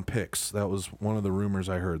first-round picks. That was one of the rumors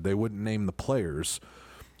I heard. They wouldn't name the players,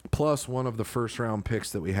 plus one of the first-round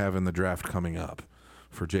picks that we have in the draft coming up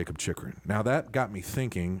for Jakob Chychrun. Now, that got me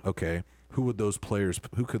thinking, okay, who could those players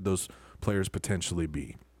potentially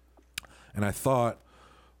be? And I thought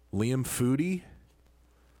Liam Foudy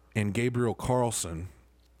and Gabriel Carlson,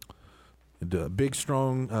 the big,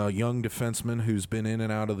 strong, young defenseman who's been in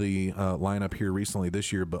and out of the lineup here recently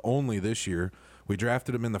this year, but only this year. We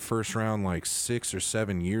drafted him in the first round like 6 or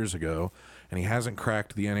 7 years ago, and he hasn't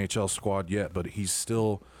cracked the NHL squad yet, but he's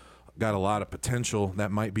still got a lot of potential.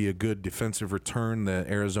 That might be a good defensive return that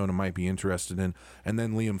Arizona might be interested in. And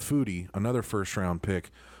then Liam Foudy, another first-round pick,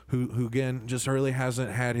 who again just really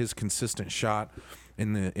hasn't had his consistent shot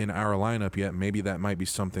in our lineup yet. Maybe that might be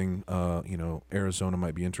something Arizona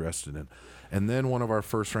might be interested in. And then one of our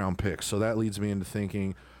first-round picks. So that leads me into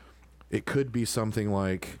thinking it could be something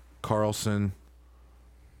like Carlson,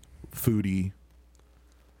 Foudy,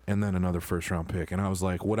 and then another first-round pick. And I was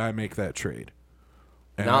like, would I make that trade?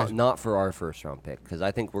 And not for our first-round pick, because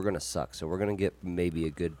I think we're going to suck. So we're going to get maybe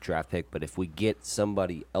a good draft pick. But if we get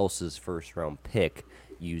somebody else's first-round pick,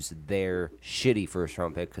 use their shitty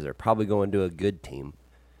first-round pick, because they're probably going to a good team,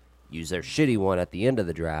 use their shitty one at the end of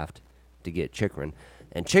the draft to get Chychrun.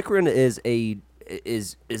 And Chychrun is a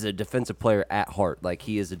defensive player at heart. Like,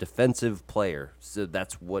 he is a defensive player, so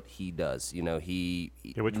that's what he does. Which we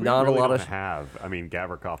not really a lot don't of have. I mean,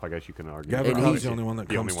 Gavrikov, I guess you can argue. Gavrikov's the only one that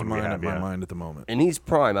the comes only to one we mind have, in my yeah. mind at the moment. and he's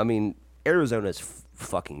prime. I mean, Arizona's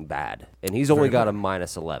fucking bad, and he's only got a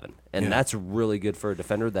 -11, and that's really good for a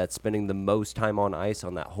defender that's spending the most time on ice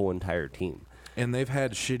on that whole entire team. And they've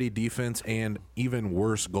had shitty defense and even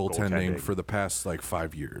worse goaltending for the past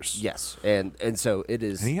 5 years. Yes, and so it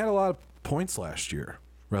is. And he had a lot of points last year,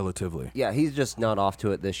 relatively. Yeah, he's just not off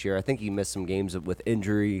to it this year. I think he missed some games with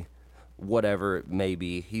injury, whatever it may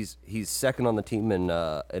be. He's second on the team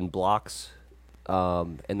in blocks,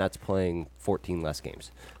 and that's playing 14 less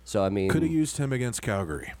games. So I mean, Could have used him against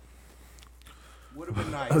Calgary Would have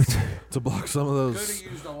been nice. to block some of those. Could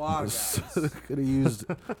have used a lot of guys. Could have used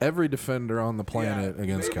every defender on the planet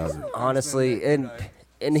against maybe Calgary. some honestly, defenseman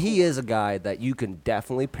and he is a guy that you can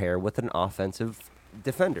definitely pair with an offensive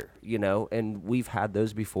defender, and we've had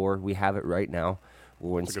those before. We have it right now.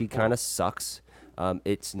 Lewinsky kind of sucks.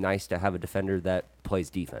 It's nice to have a defender that plays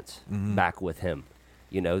defense back with him,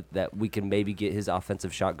 that we can maybe get his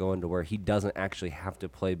offensive shot going to where he doesn't actually have to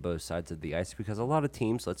play both sides of the ice, because a lot of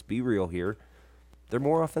teams, let's be real here, they're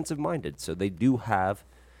more offensive minded. So they do have,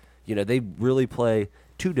 they really play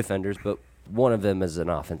 2 defenders, but one of them is an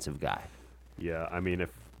offensive guy. Yeah, I mean,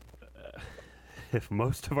 if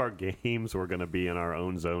most of our games were going to be in our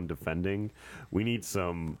own zone defending, we need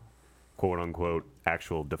some quote-unquote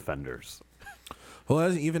actual defenders.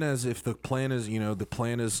 Well, even as if the plan is,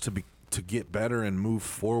 to get better and move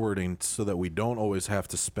forward, and so that we don't always have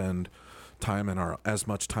to spend as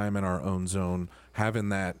much time in our own zone, having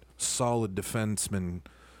that solid defenseman.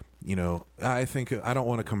 I think I don't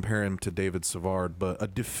want to compare him to David Savard, but a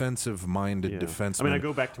defensive-minded defenseman. I mean, I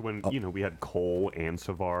go back to when we had Cole and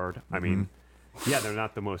Savard. I mean, yeah, they're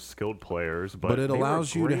not the most skilled players, but it they were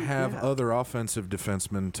allows you to great, have other offensive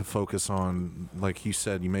defensemen to focus on. Like you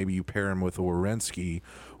said, maybe you pair him with a Werenski,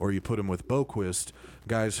 or you put him with Boquist,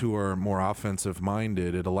 guys who are more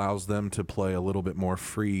offensive-minded. It allows them to play a little bit more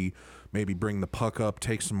free, maybe bring the puck up,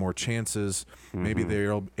 take some more chances. Maybe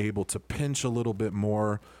they're able to pinch a little bit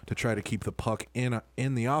more to try to keep the puck in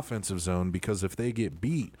the offensive zone, because if they get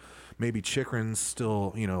beat, maybe Chychrun's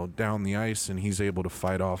still, down the ice and he's able to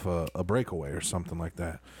fight off a breakaway or something like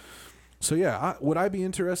that. So, yeah, would I be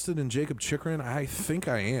interested in Jakob Chychrun? I think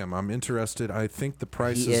I am. I'm interested. I think the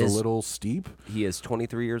price is a little steep. He is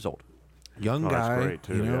 23 years old. Young guy, that's great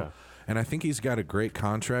too, yeah. and I think he's got a great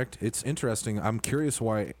contract. It's interesting. I'm curious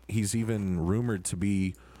why he's even rumored to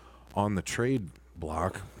be on the trade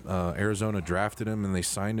block. Arizona drafted him, and they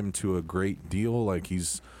signed him to a great deal. Like,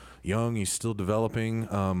 he's young, he's still developing.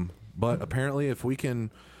 But apparently, if we can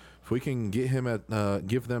get him at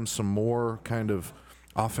give them some more kind of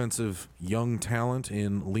offensive young talent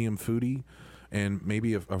in Liam Foudy, and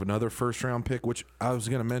maybe of another first-round pick, which I was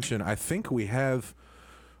going to mention, I think we have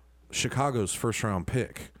Chicago's first-round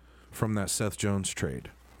pick from that Seth Jones trade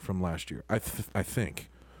from last year. I think.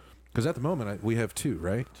 Because at the moment, we have two,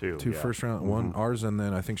 right? Two, Two yeah. first-round, one ours, and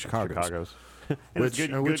then I think Chicago's. And Which, it's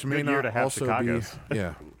good, which good, may good year not to have also Chicago's. be...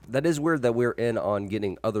 Yeah. That is weird that we're in on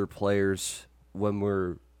getting other players when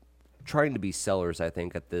we're trying to be sellers, I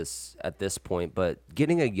think, at this point. But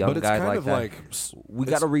getting a young But it's guy kind like of that, like... we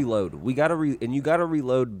got to reload. We got to and you got to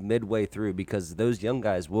reload midway through, because those young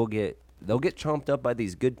guys they'll get chomped up by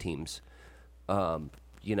these good teams, and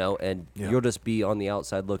Yeah. you'll just be on the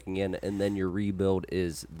outside looking in, and then your rebuild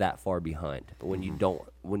is that far behind when you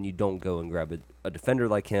don't go and grab a defender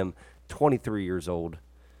like him, 23 years old.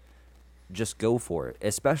 Just go for it,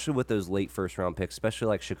 especially with those late first-round picks, especially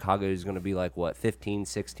like Chicago is going to be like, 15,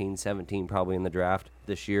 16, 17 probably in the draft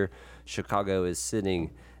this year. Chicago is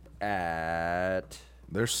sitting at...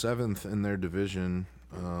 They're 7th in their division.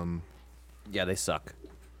 Yeah, they suck.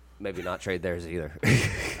 Maybe not trade theirs either.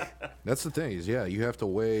 That's the thing is, yeah, you have to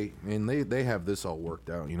weigh. I mean, they have this all worked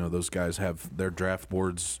out. Those guys have their draft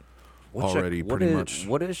boards already pretty much.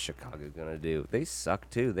 What is Chicago going to do? They suck,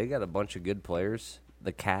 too. They got a bunch of good players.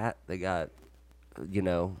 The Cat, they got,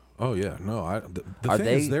 Oh yeah, no. The Are thing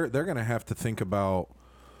they- is, they're going to have to think about.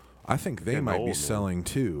 I think they Getting might old, be man. selling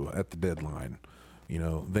too at the deadline.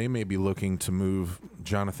 They may be looking to move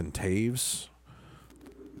Jonathan Taves.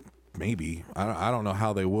 Maybe I don't know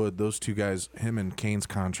how they would. Those two guys, him and Kane's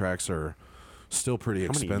contracts are still pretty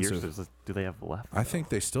How many expensive. years do they have left? I think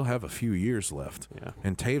they still have a few years left. Yeah.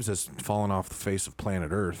 And Taves has fallen off the face of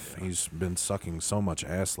planet Earth. He's been sucking so much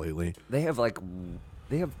ass lately. they have That's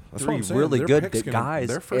what three I'm saying. really Their good pick's guys,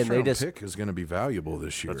 Their and first they round just pick is going to be valuable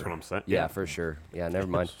this year. That's what I'm saying. yeah, for sure. Yeah, never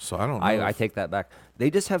mind. So I don't know. I if- take that back. They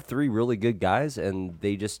just have three really good guys, and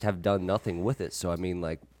they just have done nothing with it. So I mean,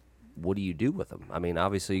 like, what do you do with them? I mean,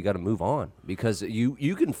 obviously you got to move on, because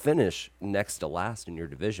you can finish next to last in your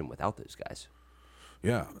division without those guys.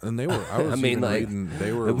 Yeah, and they were. I was mean, even like- reading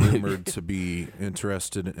they were rumored to be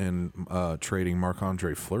interested in trading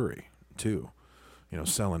Marc-Andre Fleury too.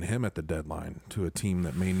 Selling him at the deadline to a team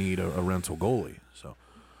that may need a rental goalie. So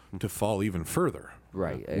to fall even further,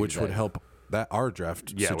 Right, Which would exactly. help our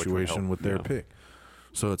draft Yeah, which would situation help, with their yeah. pick.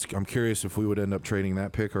 So I'm curious if we would end up trading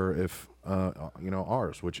that pick or if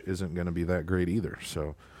ours, which isn't going to be that great either.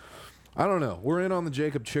 So I don't know. We're in on the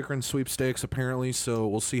Jacob Chikrin sweepstakes apparently, so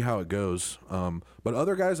we'll see how it goes. But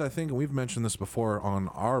other guys, I think, and we've mentioned this before on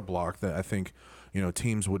our block, that I think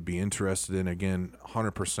teams would be interested in. Again,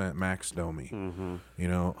 100% Max Domi.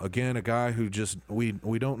 Again, a guy who just we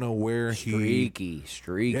don't know where Streaky.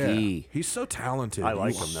 Yeah, he's so talented. I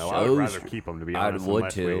like He's- him though. I would shows- rather keep him, to be I honest. would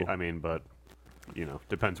unless too. but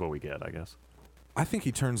depends what we get, I guess. I think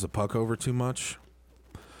he turns the puck over too much.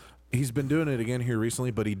 He's been doing it again here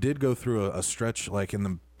recently, but he did go through a stretch like in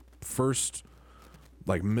the first,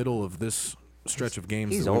 like middle of this stretch of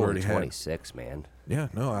games He's that we've only already had. 26, man. Yeah,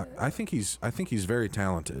 no, I think he's very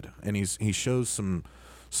talented, and he shows some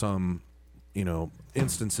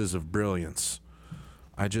instances of brilliance.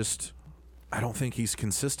 I don't think he's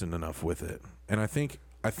consistent enough with it, and I think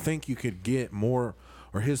you could get more,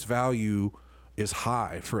 or his value is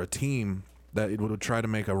high for a team that it would try to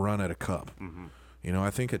make a run at a cup. I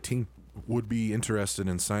think a team would be interested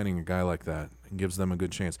in signing a guy like that. It gives them a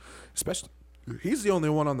good chance. Especially, he's the only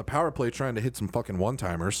one on the power play trying to hit some fucking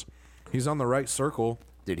one-timers. He's on the right circle.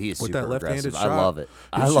 Dude, he is With super that left-handed aggressive. shot. I love it.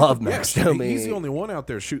 He's I super- love yeah, Max Domi. He's the only one out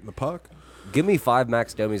there shooting the puck. Give me 5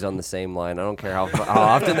 Max Domis on the same line. I don't care how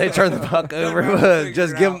often they turn the puck over. But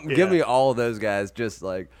just give me all of those guys. Just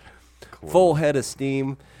like full head of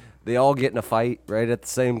steam. They all get in a fight right at the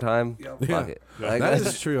same time. Fuck it. Like, That that's-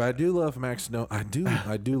 is true. I do love Max Domi.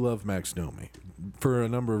 I do love Max Domi for a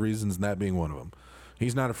number of reasons, and that being one of them.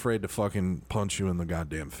 He's not afraid to fucking punch you in the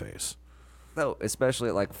goddamn face. No, especially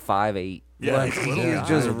at like 5'8". Yeah, Like, he's a little he's guy.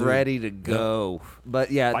 just Dude. ready to go.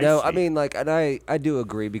 But yeah, no, I Feisty. mean, like, and I do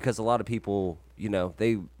agree, because a lot of people,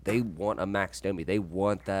 they want a Max Domi. They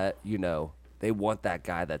want that, they want that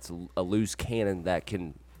guy that's a loose cannon that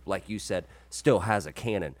can, like you said, still has a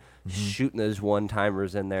cannon, shooting those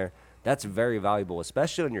one-timers in there. That's very valuable,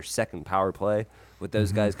 especially on your second power play with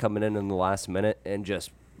those guys coming in the last minute and just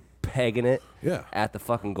pegging it Yeah. at the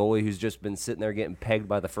fucking goalie who's just been sitting there getting pegged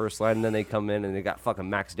by the first line, and then they come in and they got fucking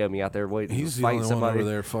Max Domi out there waiting He's to the fight only somebody. one over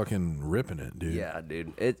there fucking ripping it, dude. Yeah,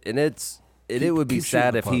 dude. It would be keep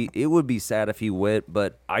sad shooting if the puck. it would be sad if he went,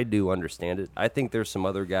 but I do understand it. I think there's some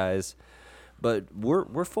other guys, but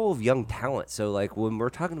we're full of young talent. So like when we're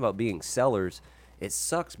talking about being sellers, it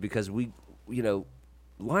sucks because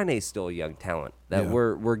Laine's still a young talent that Yeah.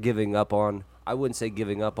 we're giving up on. I wouldn't say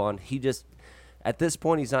giving up on. He just at this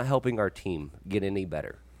point he's not helping our team get any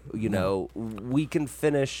better. We can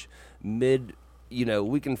finish mid.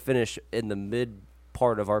 We can finish in the mid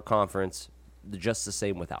part of our conference just the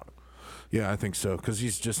same without him. Yeah, I think so, because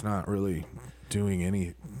he's just not really doing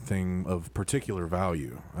anything of particular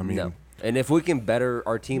value. I mean, No. And if we can better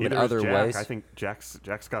our team in Neither is other Jack. ways, I think Jack's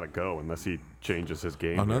got to go unless he changes his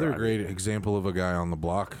game. another here. I great mean, example of a guy on the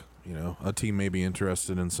block. A team may be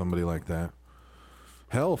interested in somebody like that.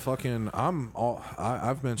 Hell, fucking,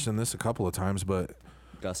 I've mentioned this a couple of times, but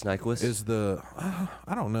Gus Nyquist is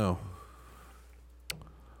I don't know.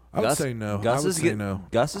 I would Gus- say no. Gus I would is say no.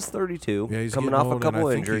 Gus is 32, Yeah, he's coming getting off old, a couple and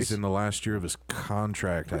I think injuries. he's in the last year of his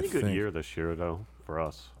contract. pretty I good think. year this year though for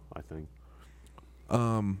us. I think.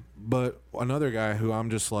 But another guy who I'm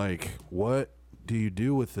just like, what do you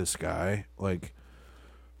do with this guy? Like,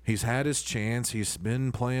 he's had his chance. He's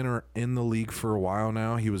been playing in the league for a while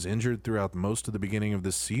now. He was injured throughout most of the beginning of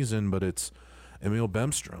this season, but it's Emil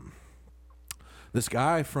Bemstrom. This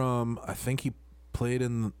guy from, I think he played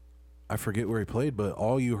I forget where he played, but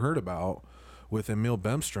all you heard about with Emil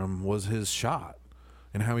Bemstrom was his shot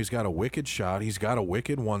and how he's got a wicked shot. He's got a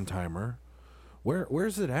wicked one-timer.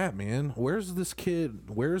 Where's it at, man? Where's this kid?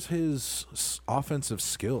 Where's his offensive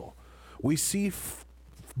skill? We see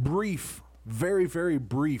brief, very, very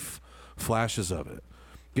brief flashes of it.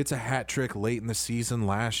 Gets a hat trick late in the season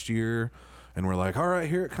last year, and we're like, all right,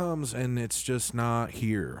 here it comes, and it's just not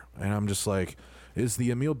here. And I'm just like, is the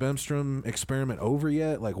Emil Bemstrom experiment over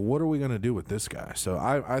yet? Like, what are we going to do with this guy? So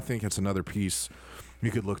I think it's another piece you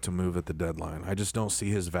could look to move at the deadline. I just don't see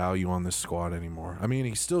his value on this squad anymore. I mean,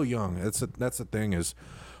 he's still young. That's the thing is,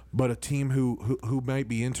 but a team who might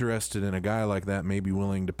be interested in a guy like that may be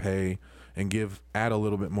willing to pay and add a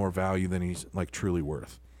little bit more value than he's like truly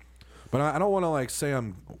worth. But I don't want to like say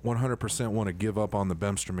I'm 100% want to give up on the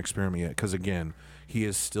Bemstrom experiment yet, because again, he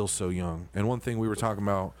is still so young. And one thing we were talking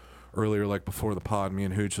about earlier, like before the pod, me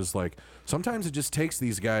and Hooch, is like sometimes it just takes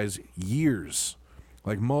these guys years,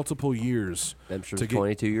 like multiple years. Bemstrom's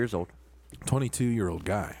 22 years old. 22-year-old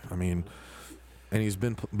guy. I mean, and he's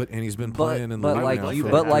been playing in the But league like now you, for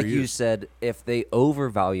but 3 like you years. said, if they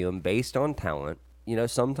overvalue him based on talent,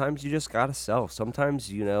 sometimes you just gotta sell. Sometimes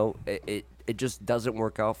it just doesn't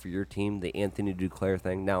work out for your team. The Anthony Duclair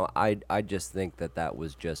thing. Now I just think that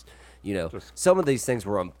was just some of these things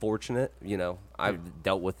were unfortunate. I've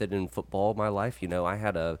dealt with it in football my life. I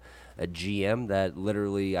had a GM that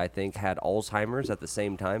literally I think had Alzheimer's at the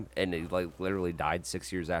same time, and he like literally died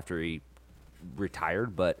 6 years after he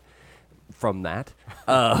retired. But from that,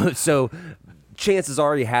 so chances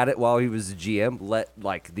are he had it while he was a GM. Let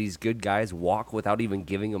like these good guys walk without even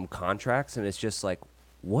giving them contracts, and it's just like,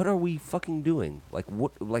 what are we fucking doing? Like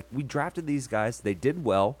what? Like we drafted these guys, they did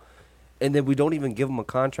well, and then we don't even give them a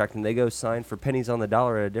contract, and they go sign for pennies on the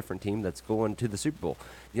dollar at a different team that's going to the Super Bowl.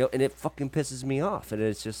 And it fucking pisses me off, and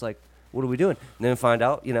it's just like, what are we doing? And then find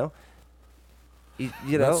out,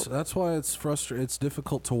 That's why it's frustrating. It's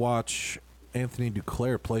difficult to watch Anthony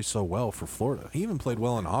Duclair play so well for Florida. He even played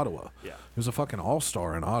well in Ottawa. Yeah. He was a fucking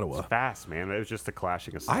all-star in Ottawa. Fast, man. It was just the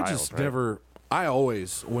clashing of styles. I just right?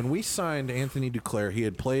 when we signed Anthony Duclair, he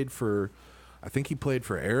had played I think he played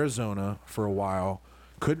for Arizona for a while.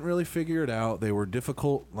 Couldn't really figure it out. They were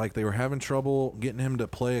difficult, like they were having trouble getting him to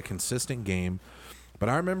play a consistent game. But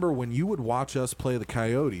I remember when you would watch us play the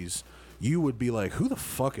Coyotes, you would be like, who the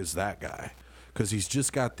fuck is that guy? Because he's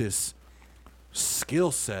just got this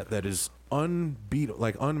skill set that is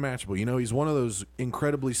unmatchable. He's one of those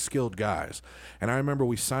incredibly skilled guys. And I remember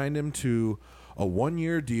we signed him to a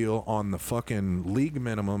 1-year deal on the fucking league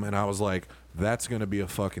minimum, and I was like, that's going to be a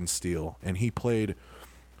fucking steal. And he played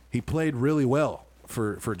really well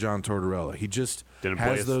for John Tortorella. He just Didn't play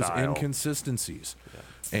has his those style. inconsistencies.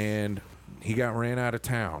 And he got ran out of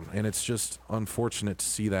town, and it's just unfortunate to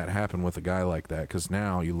see that happen with a guy like that, because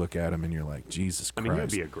now you look at him and you're like, Jesus I Christ. mean, he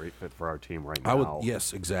would be a great fit for our team right now. I would,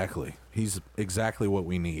 yes, exactly. He's exactly what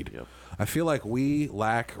we need. Yep. I feel like we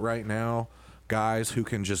lack right now guys who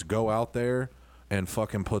can just go out there and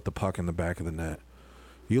fucking put the puck in the back of the net.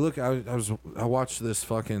 You look, I watched this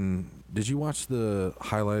fucking. Did you watch the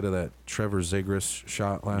highlight of that Trevor Zegras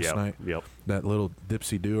shot last night? Yep. That little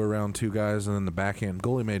dipsy do around two guys, and then the backhand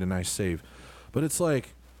goalie made a nice save. But it's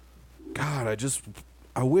like, God,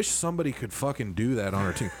 I wish somebody could fucking do that on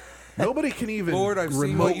our team. Nobody can even Lord, I've seen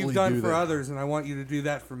remotely what you've done do for that. others, and I want you to do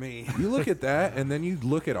that for me. You look at that, and then you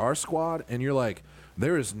look at our squad, and you're like,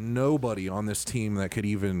 there is nobody on this team that could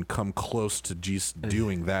even come close to just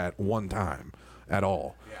doing that one time at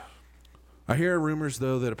all. Yeah. I hear rumors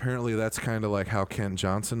though that apparently that's kind of like how Kent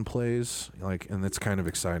Johnson plays, and that's kind of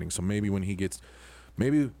exciting. So maybe when he gets,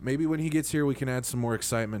 maybe when he gets here, we can add some more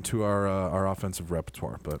excitement to our offensive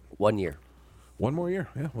repertoire. But 1 year. one more year,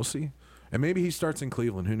 yeah, we'll see. And maybe he starts in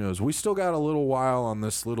Cleveland. Who knows? We still got a little while on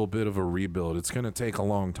this little bit of a rebuild. It's going to take a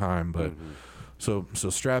long time, but so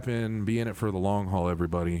strap in, be in it for the long haul,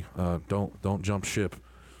 everybody. Don't jump ship,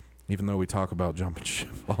 even though we talk about jumping ship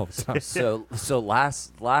all the time. So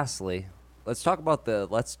lastly, let's talk about the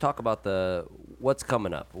what's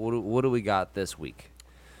coming up. What do we got this week?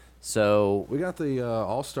 So We got the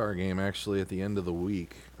All-Star game actually at the end of the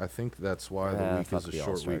week. I think that's why the week fuck is a the short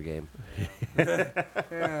All-Star week. game.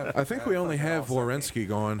 I think we only have Wierenski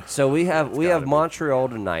going. So we have gotta be. Montreal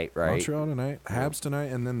tonight, right? Montreal tonight, Habs tonight,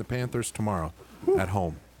 and then the Panthers tomorrow at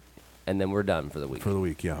home And then we're done for the week. for the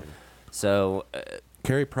week. Yeah. So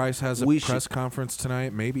Carey Price has a We press should- conference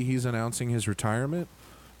tonight. Maybe he's announcing his retirement.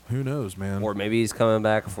 Who knows, man? or maybe he's coming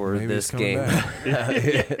back for Maybe this he's coming game.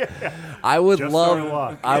 back. I would Just love our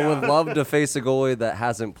luck. I would love to face a goalie that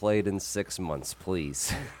hasn't played in 6 months,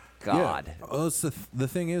 please. God. Yeah. Well, it's the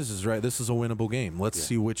thing is right. This is a winnable game. Let's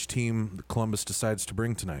see which team Columbus decides to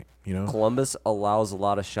bring tonight. You know, Columbus allows a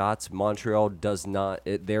lot of shots. Montreal does not.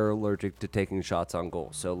 They're allergic to taking shots on goal.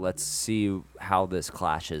 So let's see how this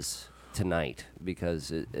clashes tonight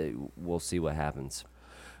because we'll see what happens.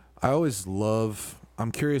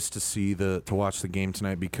 I'm curious to see to watch the game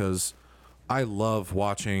tonight because I love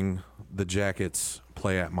watching the Jackets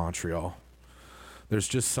play at Montreal. There's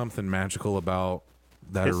just something magical about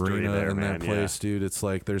that History arena there, and man, that place, dude. It's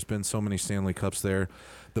like there's been so many Stanley Cups there.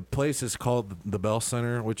 The place is called the Bell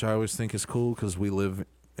Center, which I always think is cool because we live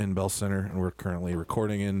in Bell Center and we're currently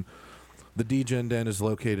recording in. The D-Gen Den is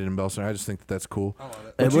located in Bell Center. I just think that's cool. I love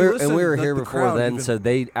it. And But you we listen, were the here before crowd then, even- so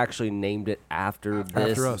they actually named it after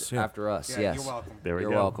this. us, yeah. After us, Yeah, yes. you're welcome. There we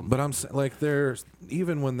You're go. welcome. But like, there's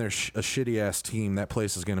even when there's a shitty ass team, that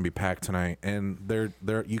place is going to be packed tonight, and there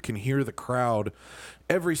you can hear the crowd,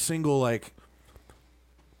 every single like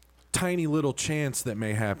tiny little chance that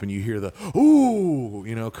may happen. You hear the ooh,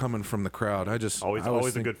 coming from the crowd. I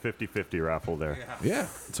Always think, a good 50-50 raffle there. Yeah,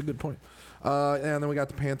 it's a good point. And then we got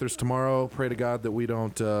the Panthers tomorrow. Pray to God that we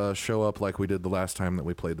don't show up like we did the last time that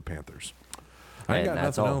we played the Panthers. I ain't And got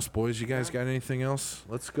that's nothing all. else, boys. You guys got anything else?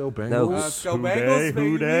 Let's go, Bengals. No. Let's go Who Bengals, day,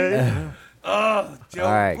 who baby. day? Joe,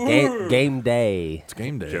 All right, game day. It's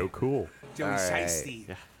game day. Joe Cool. Joey All right.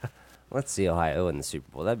 Shiesty. Let's see Ohio in the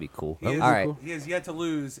Super Bowl. That'd be cool. He is- All right. He has yet to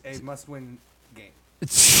lose a must-win game. He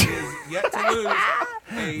has yet to lose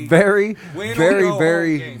a Very, win or very, go home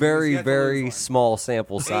very, game. He's very, yet to very lose one. small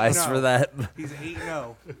sample size 8-0. for that. He's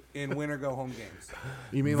 8-0 in win or go home games.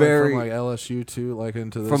 You mean Very- like from like LSU too, like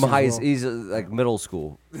into this From as high, well? he's like middle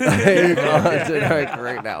school. Like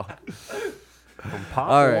right now. Pop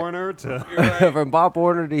All right. Warner to From Bob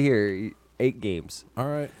Warner to here, 8 games. All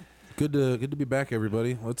right. Good to be back,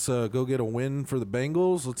 everybody. Let's go get a win for the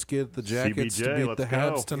Bengals. Let's get the Jackets to CBJ, beat let's the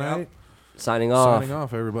Habs go. tonight. Signing off. Signing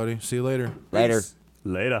off, everybody. See you later. Later. Peace.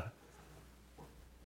 later.